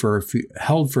held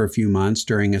for a few months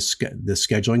during the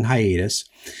scheduling hiatus.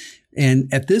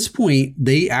 And at this point,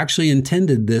 they actually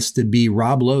intended this to be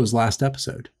Rob Lowe's last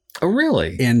episode. Oh,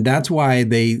 really? And that's why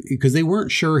because they weren't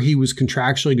sure he was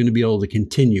contractually going to be able to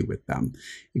continue with them.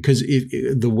 Because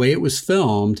the way it was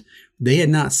filmed, they had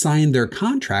not signed their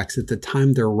contracts at the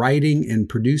time they're writing and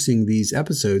producing these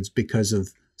episodes because of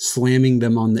slamming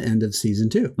them on the end of season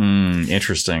 2.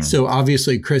 Interesting. So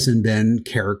obviously Chris and Ben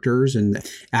characters and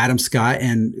Adam Scott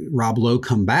and Rob Lowe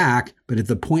come back, but at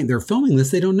the point they're filming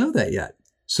this, they don't know that yet.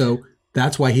 So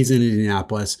that's why he's in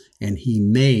Indianapolis, and he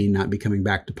may not be coming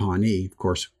back to Pawnee. Of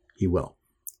course, he will.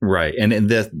 Right. And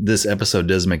this episode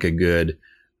does make a good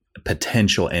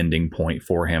potential ending point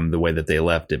for him, the way that they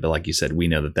left it. But like you said, we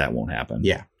know that won't happen.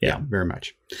 Yeah, very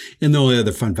much. And the only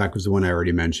other fun fact was the one I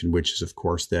already mentioned, which is, of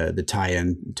course, the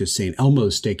tie-in to St.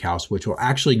 Elmo's Steakhouse, which will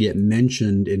actually get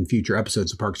mentioned in future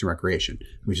episodes of Parks and Recreation,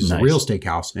 which is a real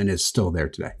steakhouse and is still there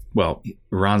today. Well,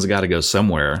 Ron's got to go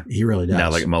somewhere. He really does.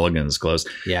 Now, like Mulligan's closed.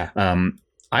 Yeah.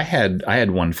 I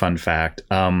had one fun fact.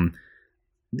 Alan,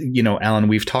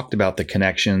 we've talked about the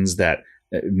connections that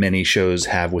many shows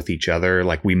have with each other.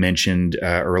 Like we mentioned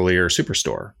earlier,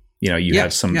 Superstore.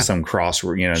 Have some cross.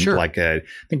 Sure. Like I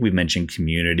think we've mentioned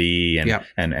Community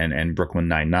and Brooklyn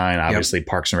Nine-Nine. Obviously,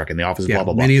 Parks and Rec and The Office. Blah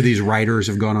blah blah. Many of these writers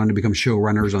have gone on to become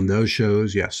showrunners on those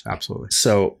shows. Yes, absolutely.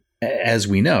 So as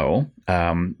we know,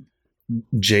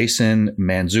 Jason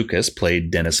Mantzoukas played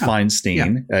Dennis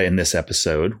Feinstein in this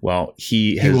episode. Well,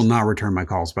 he will not return my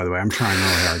calls, by the way. I'm trying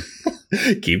really hard.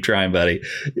 Keep trying, buddy.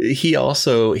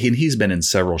 He's been in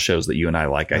several shows that you and I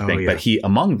like, I think. But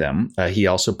among them, he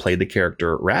also played the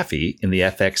character Raffi in the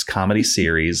FX comedy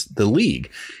series The League.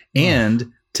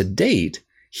 And to date,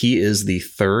 he is the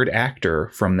 3rd actor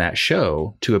from that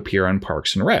show to appear on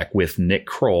Parks and Rec, with Nick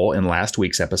Kroll in last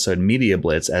week's episode Media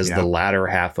Blitz as the latter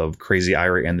half of Crazy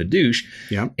Ira and the Douche,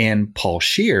 and Paul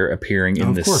Scheer appearing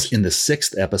in the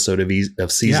 6th episode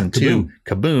of season 2,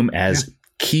 Kaboom, as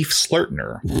Keith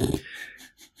Slurtner.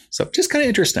 So just kind of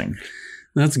interesting.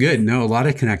 That's good. No, a lot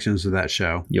of connections to that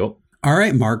show. Yep. All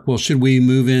right, Mark. Well, should we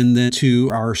move in then to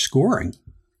our scoring?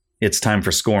 It's time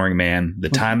for scoring, man. The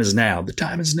time is now. The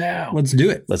time is now. Let's do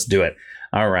it. Let's do it.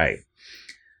 All right.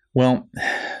 Well,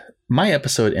 my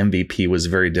episode MVP was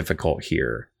very difficult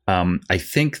here. I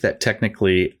think that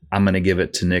technically I'm going to give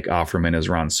it to Nick Offerman as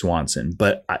Ron Swanson,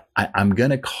 but I'm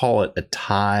going to call it a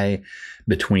tie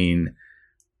between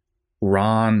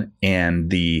Ron and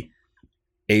the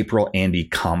April Andy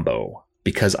combo,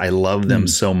 because I love them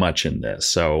so much in this.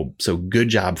 So good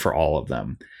job for all of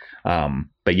them.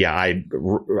 But yeah,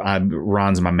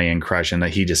 Ron's my man crush, and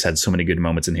he just had so many good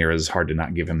moments in here. It's hard to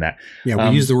not give him that. Yeah,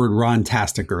 we used the word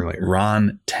Ron-tastic earlier.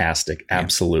 Ron-tastic,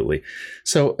 absolutely. Yeah.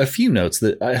 So a few notes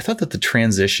that I thought that the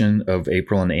transition of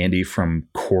April and Andy from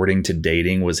courting to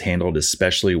dating was handled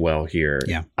especially well here.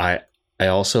 Yeah, I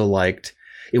also liked.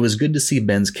 It was good to see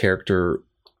Ben's character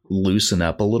loosen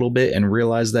up a little bit and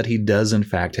realize that he does in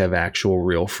fact have actual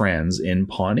real friends in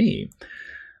Pawnee.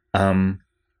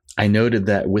 I noted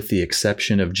that with the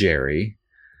exception of Jerry,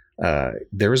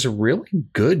 there was a really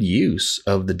good use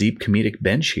of the deep comedic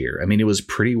bench here. I mean, it was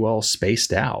pretty well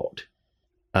spaced out.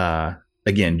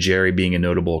 Again, Jerry being a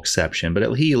notable exception,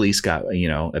 but he at least got,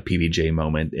 a PBJ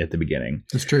moment at the beginning.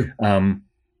 That's true.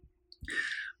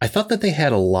 I thought that they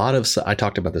had a lot of, I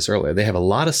talked about this earlier, they have a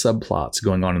lot of subplots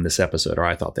going on in this episode, or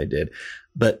I thought they did.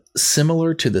 But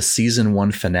similar to the season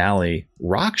 1 finale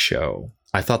rock show,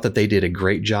 I thought that they did a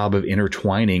great job of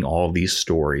intertwining all of these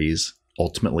stories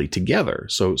ultimately together.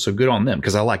 So good on them,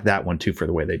 because I like that one too for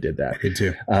the way they did that. I did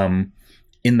too.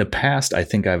 In the past, I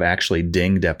think I've actually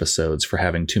dinged episodes for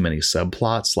having too many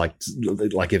subplots.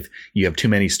 Like if you have too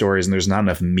many stories and there's not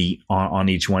enough meat on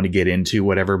each one to get into,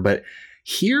 whatever. But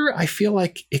here, I feel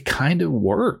like it kind of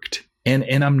worked.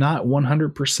 And I'm not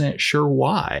 100% sure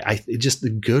why. Just the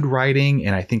good writing,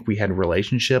 and I think we had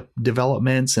relationship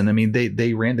developments, and I mean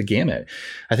they ran the gamut.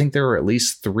 I think there were at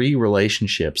least 3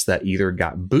 relationships that either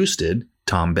got boosted,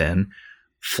 Tom, Ben,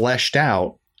 fleshed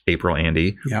out, April,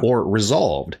 Andy, or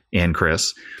resolved, Ann,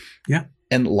 Chris. Yeah,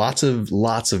 and lots of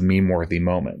meme-worthy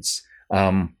moments.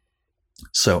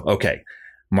 Okay,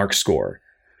 Mark's score.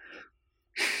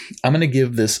 I'm going to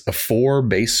give this a 4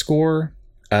 base score.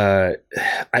 I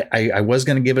was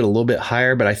going to give it a little bit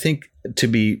higher, but I think to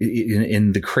be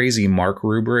in the crazy Mark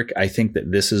rubric, I think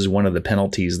that this is one of the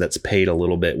penalties that's paid a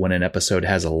little bit when an episode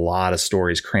has a lot of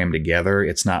stories crammed together.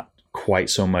 It's not quite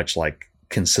so much like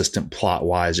consistent plot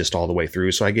wise, just all the way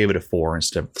through. So I gave it a 4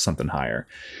 instead of something higher,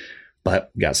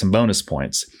 but got some bonus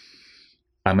points.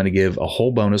 I'm going to give a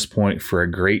whole bonus point for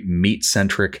a great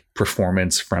meat-centric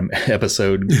performance from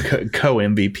episode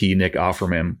co-MVP Nick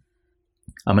Offerman.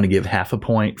 I'm going to give half a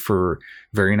point for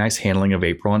very nice handling of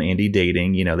April and Andy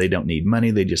dating. They don't need money.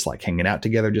 They just like hanging out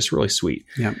together. Just really sweet.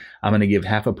 Yeah. I'm going to give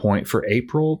half a point for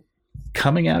April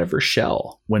coming out of her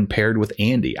shell when paired with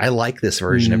Andy. I like this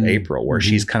version of April where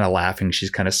she's kind of laughing. She's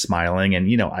kind of smiling and,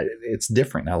 it's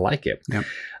different. I like it. Yep.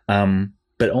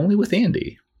 But only with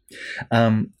Andy.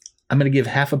 I'm going to give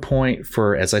half a point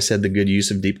for, as I said, the good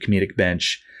use of deep comedic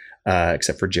bench,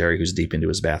 except for Jerry, who's deep into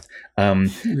his bath.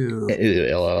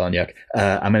 Yuck.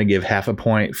 I'm going to give half a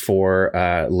point for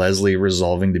Leslie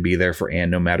resolving to be there for Anne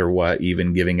no matter what,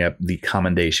 even giving up the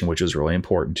commendation, which was really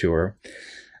important to her.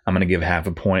 I'm going to give half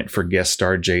a point for guest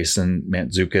star Jason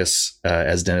Mantzoukas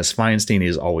as Dennis Feinstein.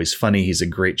 He's always funny. He's a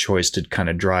great choice to kind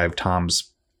of drive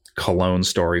Tom's cologne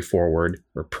story forward,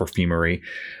 or perfumery.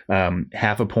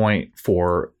 Half a point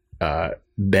for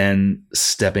Ben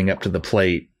stepping up to the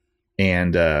plate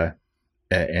and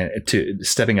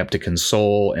stepping up to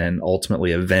console and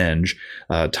ultimately avenge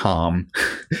Tom,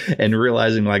 and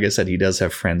realizing, like I said, he does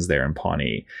have friends there in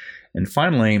Pawnee. And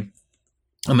finally, I'm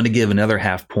going to give another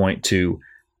half point to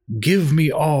give me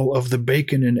all of the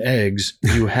bacon and eggs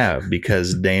you have,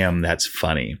 because damn, that's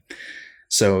funny.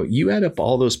 So you add up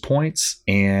all those points,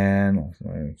 and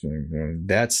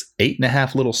that's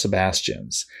 8.5 little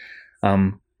Sebastians.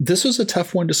 This was a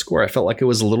tough one to score. I felt like it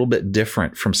was a little bit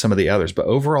different from some of the others, but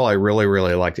overall, I really,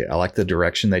 really liked it. I liked the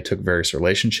direction they took various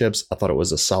relationships. I thought it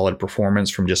was a solid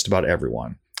performance from just about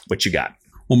everyone. What you got?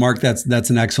 Well, Mark, that's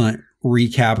an excellent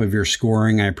recap of your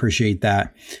scoring. I appreciate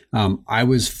that. I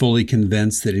was fully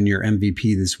convinced that in your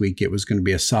MVP this week, it was going to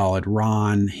be a solid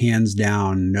Ron, hands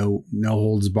down, no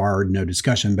holds barred, no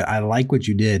discussion. But I like what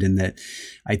you did in that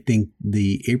I think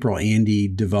the April Andy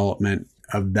development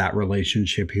of that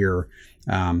relationship here,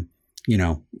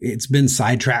 it's been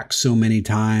sidetracked so many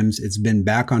times. It's been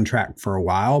back on track for a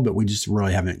while, but we just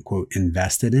really haven't, quote,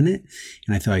 invested in it.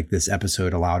 And I feel like this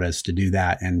episode allowed us to do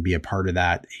that and be a part of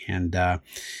that. And,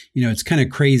 it's kind of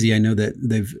crazy. I know that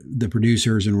the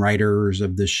producers and writers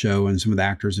of this show and some of the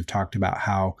actors have talked about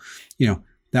how,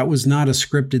 that was not a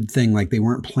scripted thing. Like they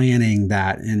weren't planning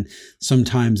that. And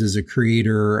sometimes as a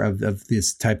creator of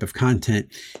this type of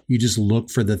content, you just look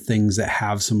for the things that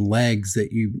have some legs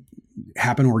that you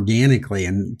happen organically,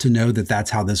 and to know that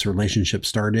that's how this relationship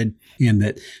started, and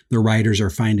that the writers are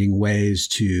finding ways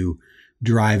to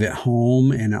drive it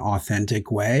home in an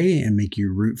authentic way and make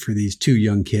you root for these 2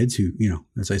 young kids who,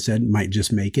 as I said, might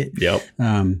just make it. Yep.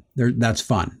 That's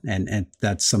fun. And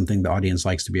that's something the audience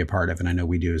likes to be a part of. And I know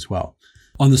we do as well.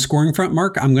 On the scoring front,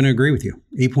 Mark, I'm going to agree with you.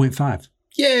 8.5.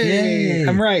 Yay!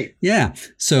 I'm right. Yeah.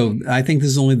 So I think this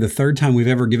is only the 3rd time we've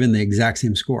ever given the exact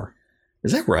same score.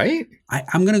 Is that right?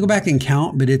 I'm going to go back and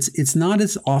count, but it's not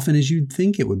as often as you'd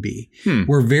think it would be.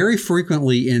 We're very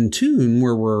frequently in tune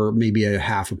where we're maybe a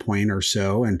half a point or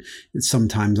so. And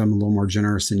sometimes I'm a little more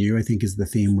generous than you, I think, is the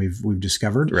theme we've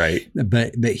discovered. Right.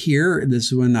 But here,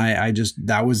 this one,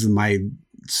 that was my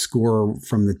score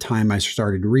from the time I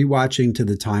started rewatching to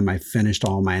the time I finished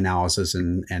all my analysis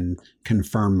and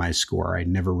confirmed my score. I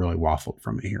never really waffled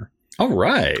from it here. All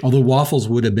right. Although waffles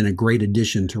would have been a great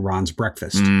addition to Ron's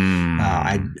breakfast.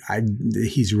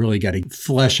 He's really got to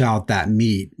flesh out that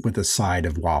meat with a side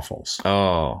of waffles.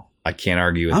 Oh, I can't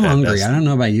argue with I'm that. hungry. I don't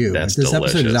know about you, but that's this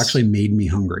episode has delicious. actually made me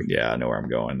hungry. Yeah, I know where I'm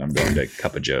going. I'm going to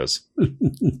Cup of Joe's.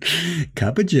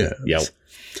 Cup of Joe's. Yep.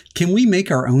 Can we make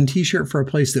our own t-shirt for a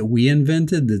place that we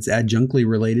invented that's adjunctly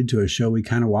related to a show we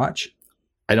kind of watch?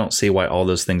 I don't see why all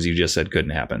those things you just said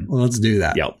couldn't happen. Well, let's do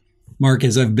that. Yep. Mark,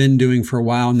 as I've been doing for a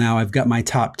while now, I've got my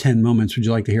top 10 moments. Would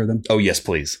you like to hear them? Oh, yes,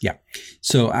 please. Yeah.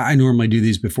 So I normally do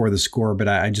these before the score, but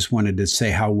I just wanted to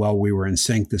say how well we were in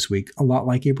sync this week. A lot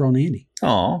like April and Andy.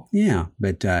 Oh, Yeah.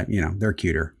 But, they're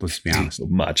cuter. Let's be honest.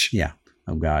 much. Yeah.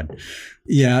 Oh, God.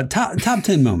 Yeah. Top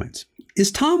 10 moments.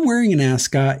 Is Tom wearing an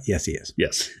ascot? Yes, he is.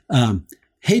 Yes.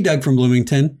 Hey, Doug from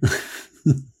Bloomington,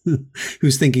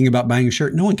 who's thinking about buying a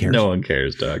shirt. No one cares. No one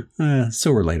cares, Doug.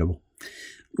 So relatable.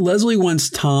 Leslie wants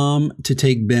Tom to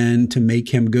take Ben to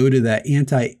make him go to that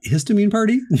antihistamine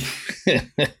party.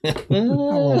 I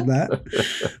love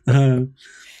that.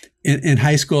 In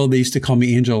high school, they used to call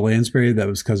me Angela Lansbury. That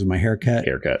was because of my haircut.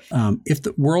 If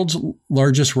the world's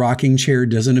largest rocking chair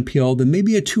doesn't appeal, then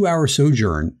maybe a 2-hour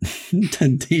sojourn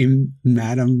to Dame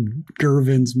Madame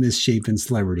Gervin's misshapen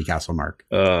celebrity castle, Mark.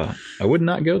 I would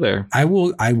not go there. I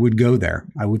would go there.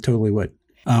 I would totally would.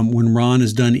 When Ron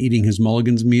is done eating his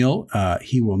Mulligan's meal,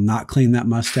 he will not clean that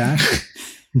mustache.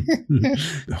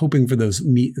 Hoping for those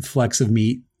flecks of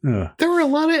meat. Ugh. There were a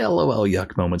lot of LOL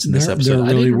yuck moments in this episode. There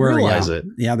really I didn't were. realize Yeah. it.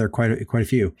 Yeah, there are quite a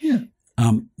few. Yeah.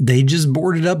 They just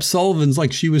boarded up Sullivan's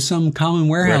like she was some common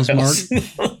warehouse, Mark.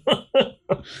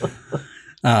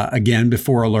 Again,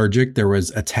 before allergic, there was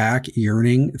attack,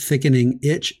 yearning, thickening,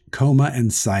 itch, coma,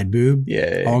 and side boob.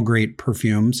 Yay. All great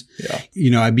perfumes.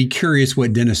 Yeah. I'd be curious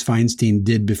what Dennis Feinstein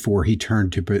did before he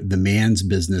turned to the man's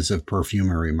business of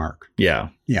perfumery, Mark. Yeah.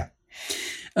 Yeah.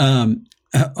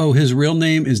 His real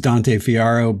name is Dante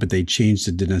Fiaro, but they changed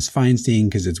to Dennis Feinstein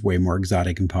because it's way more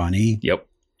exotic and Pawnee. Yep.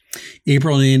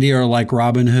 April and Andy are like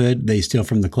Robin Hood. They steal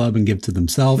from the club and give to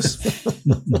themselves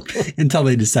until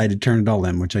they decide to turn it all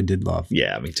in, which I did love.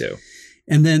 Yeah, me too.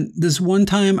 And then this one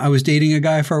time I was dating a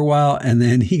guy for a while, and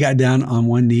then he got down on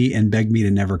one knee and begged me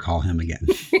to never call him again.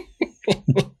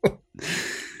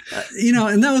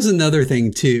 And that was another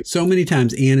thing too. So many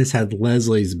times Ann has had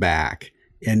Leslie's back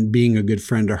and being a good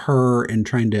friend to her and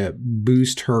trying to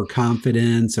boost her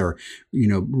confidence or,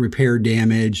 repair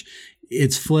damage.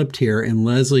 It's flipped here, and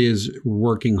Leslie is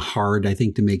working hard, I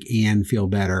think, to make Ann feel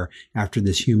better after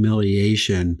this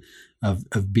humiliation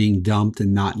of being dumped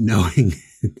and not knowing,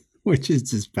 which is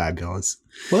just fabulous.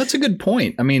 Well, that's a good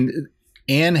point. I mean,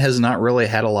 Ann has not really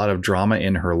had a lot of drama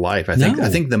in her life. I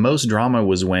think the most drama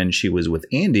was when she was with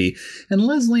Andy, and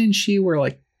Leslie and she were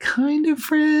like kind of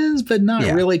friends, but not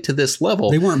really to this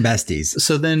level. They weren't besties.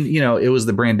 So then, it was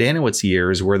the Brandanowitz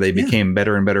years where they became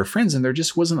better and better friends, and there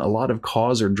just wasn't a lot of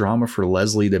cause or drama for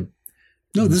Leslie to.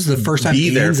 No, this is the first time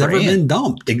Ann's ever been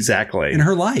dumped. Exactly. In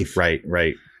her life.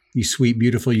 Right. You sweet,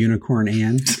 beautiful unicorn,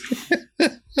 Ann.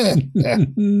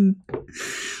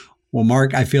 Well,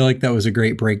 Mark, I feel like that was a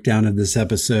great breakdown of this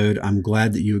episode. I'm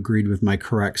glad that you agreed with my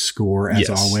correct score, as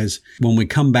always. When we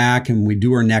come back and we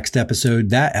do our next episode,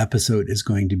 that episode is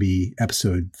going to be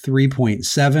episode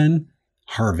 3.7,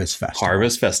 Harvest Festival.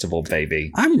 Harvest Festival,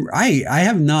 baby. I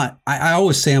I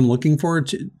always say I'm looking forward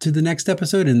to the next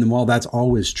episode. And while that's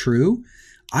always true,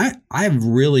 I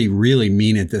really, really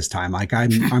mean it this time. Like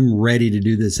I'm ready to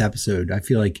do this episode. I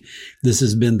feel like this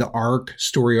has been the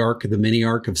story arc, the mini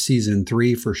arc of season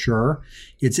 3 for sure.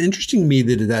 It's interesting to me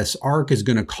that this arc is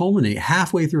going to culminate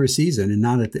halfway through a season and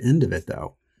not at the end of it,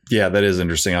 though. Yeah, that is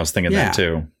interesting. I was thinking that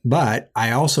too. But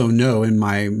I also know in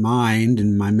my mind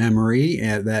and my memory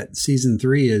that season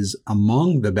 3 is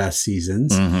among the best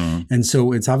seasons. Mm-hmm. And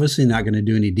so it's obviously not going to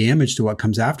do any damage to what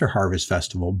comes after Harvest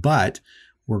Festival, but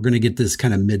we're going to get this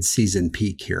kind of mid-season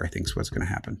peak here, I think is what's going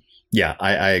to happen. Yeah,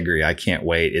 I agree. I can't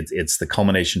wait. It's the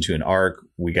culmination to an arc.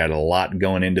 We got a lot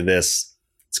going into this.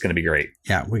 It's going to be great.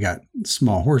 Yeah, we got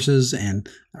small horses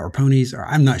or ponies, or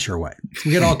I'm not sure what.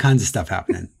 We got all kinds of stuff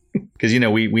happening. Because,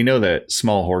 we know that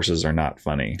small horses are not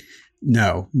funny.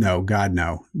 No, God,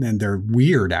 no. And they're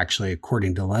weird, actually,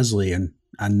 according to Leslie, and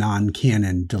a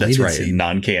non-canon deleted That's right, scene.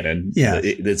 Non-canon. Yeah.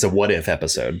 It's a what-if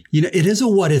episode. It is a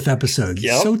what-if episode.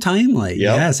 Yep. So timely.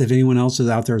 Yep. Yes, if anyone else is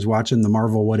out there is watching the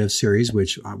Marvel What If series,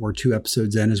 which we're 2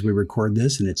 episodes in as we record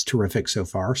this, and it's terrific so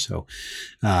far. So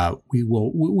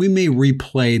we may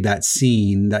replay that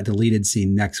scene, that deleted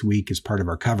scene next week as part of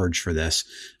our coverage for this,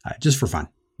 just for fun.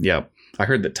 Yep. I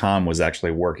heard that Tom was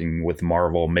actually working with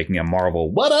Marvel, making a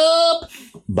Marvel What Up,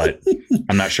 but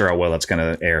I'm not sure how well that's going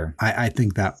to air. I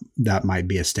think that might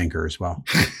be a stinker as well.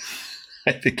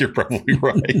 I think you're probably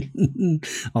right.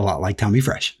 A lot like Tommy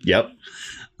Fresh. Yep.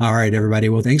 All right, everybody.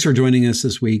 Well, thanks for joining us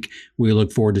this week. We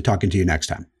look forward to talking to you next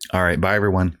time. All right. Bye,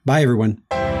 everyone. Bye, everyone.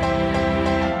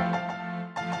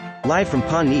 Live from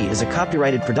Pawnee is a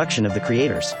copyrighted production of the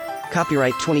creators.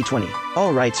 Copyright 2020.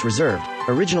 All rights reserved.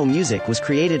 Original music was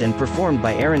created and performed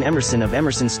by Aaron Emerson of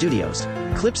Emerson Studios.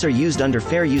 Clips are used under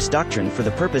fair use doctrine for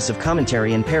the purpose of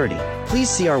commentary and parody. Please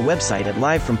see our website at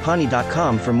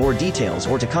livefrompawnee.com for more details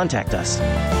or to contact us.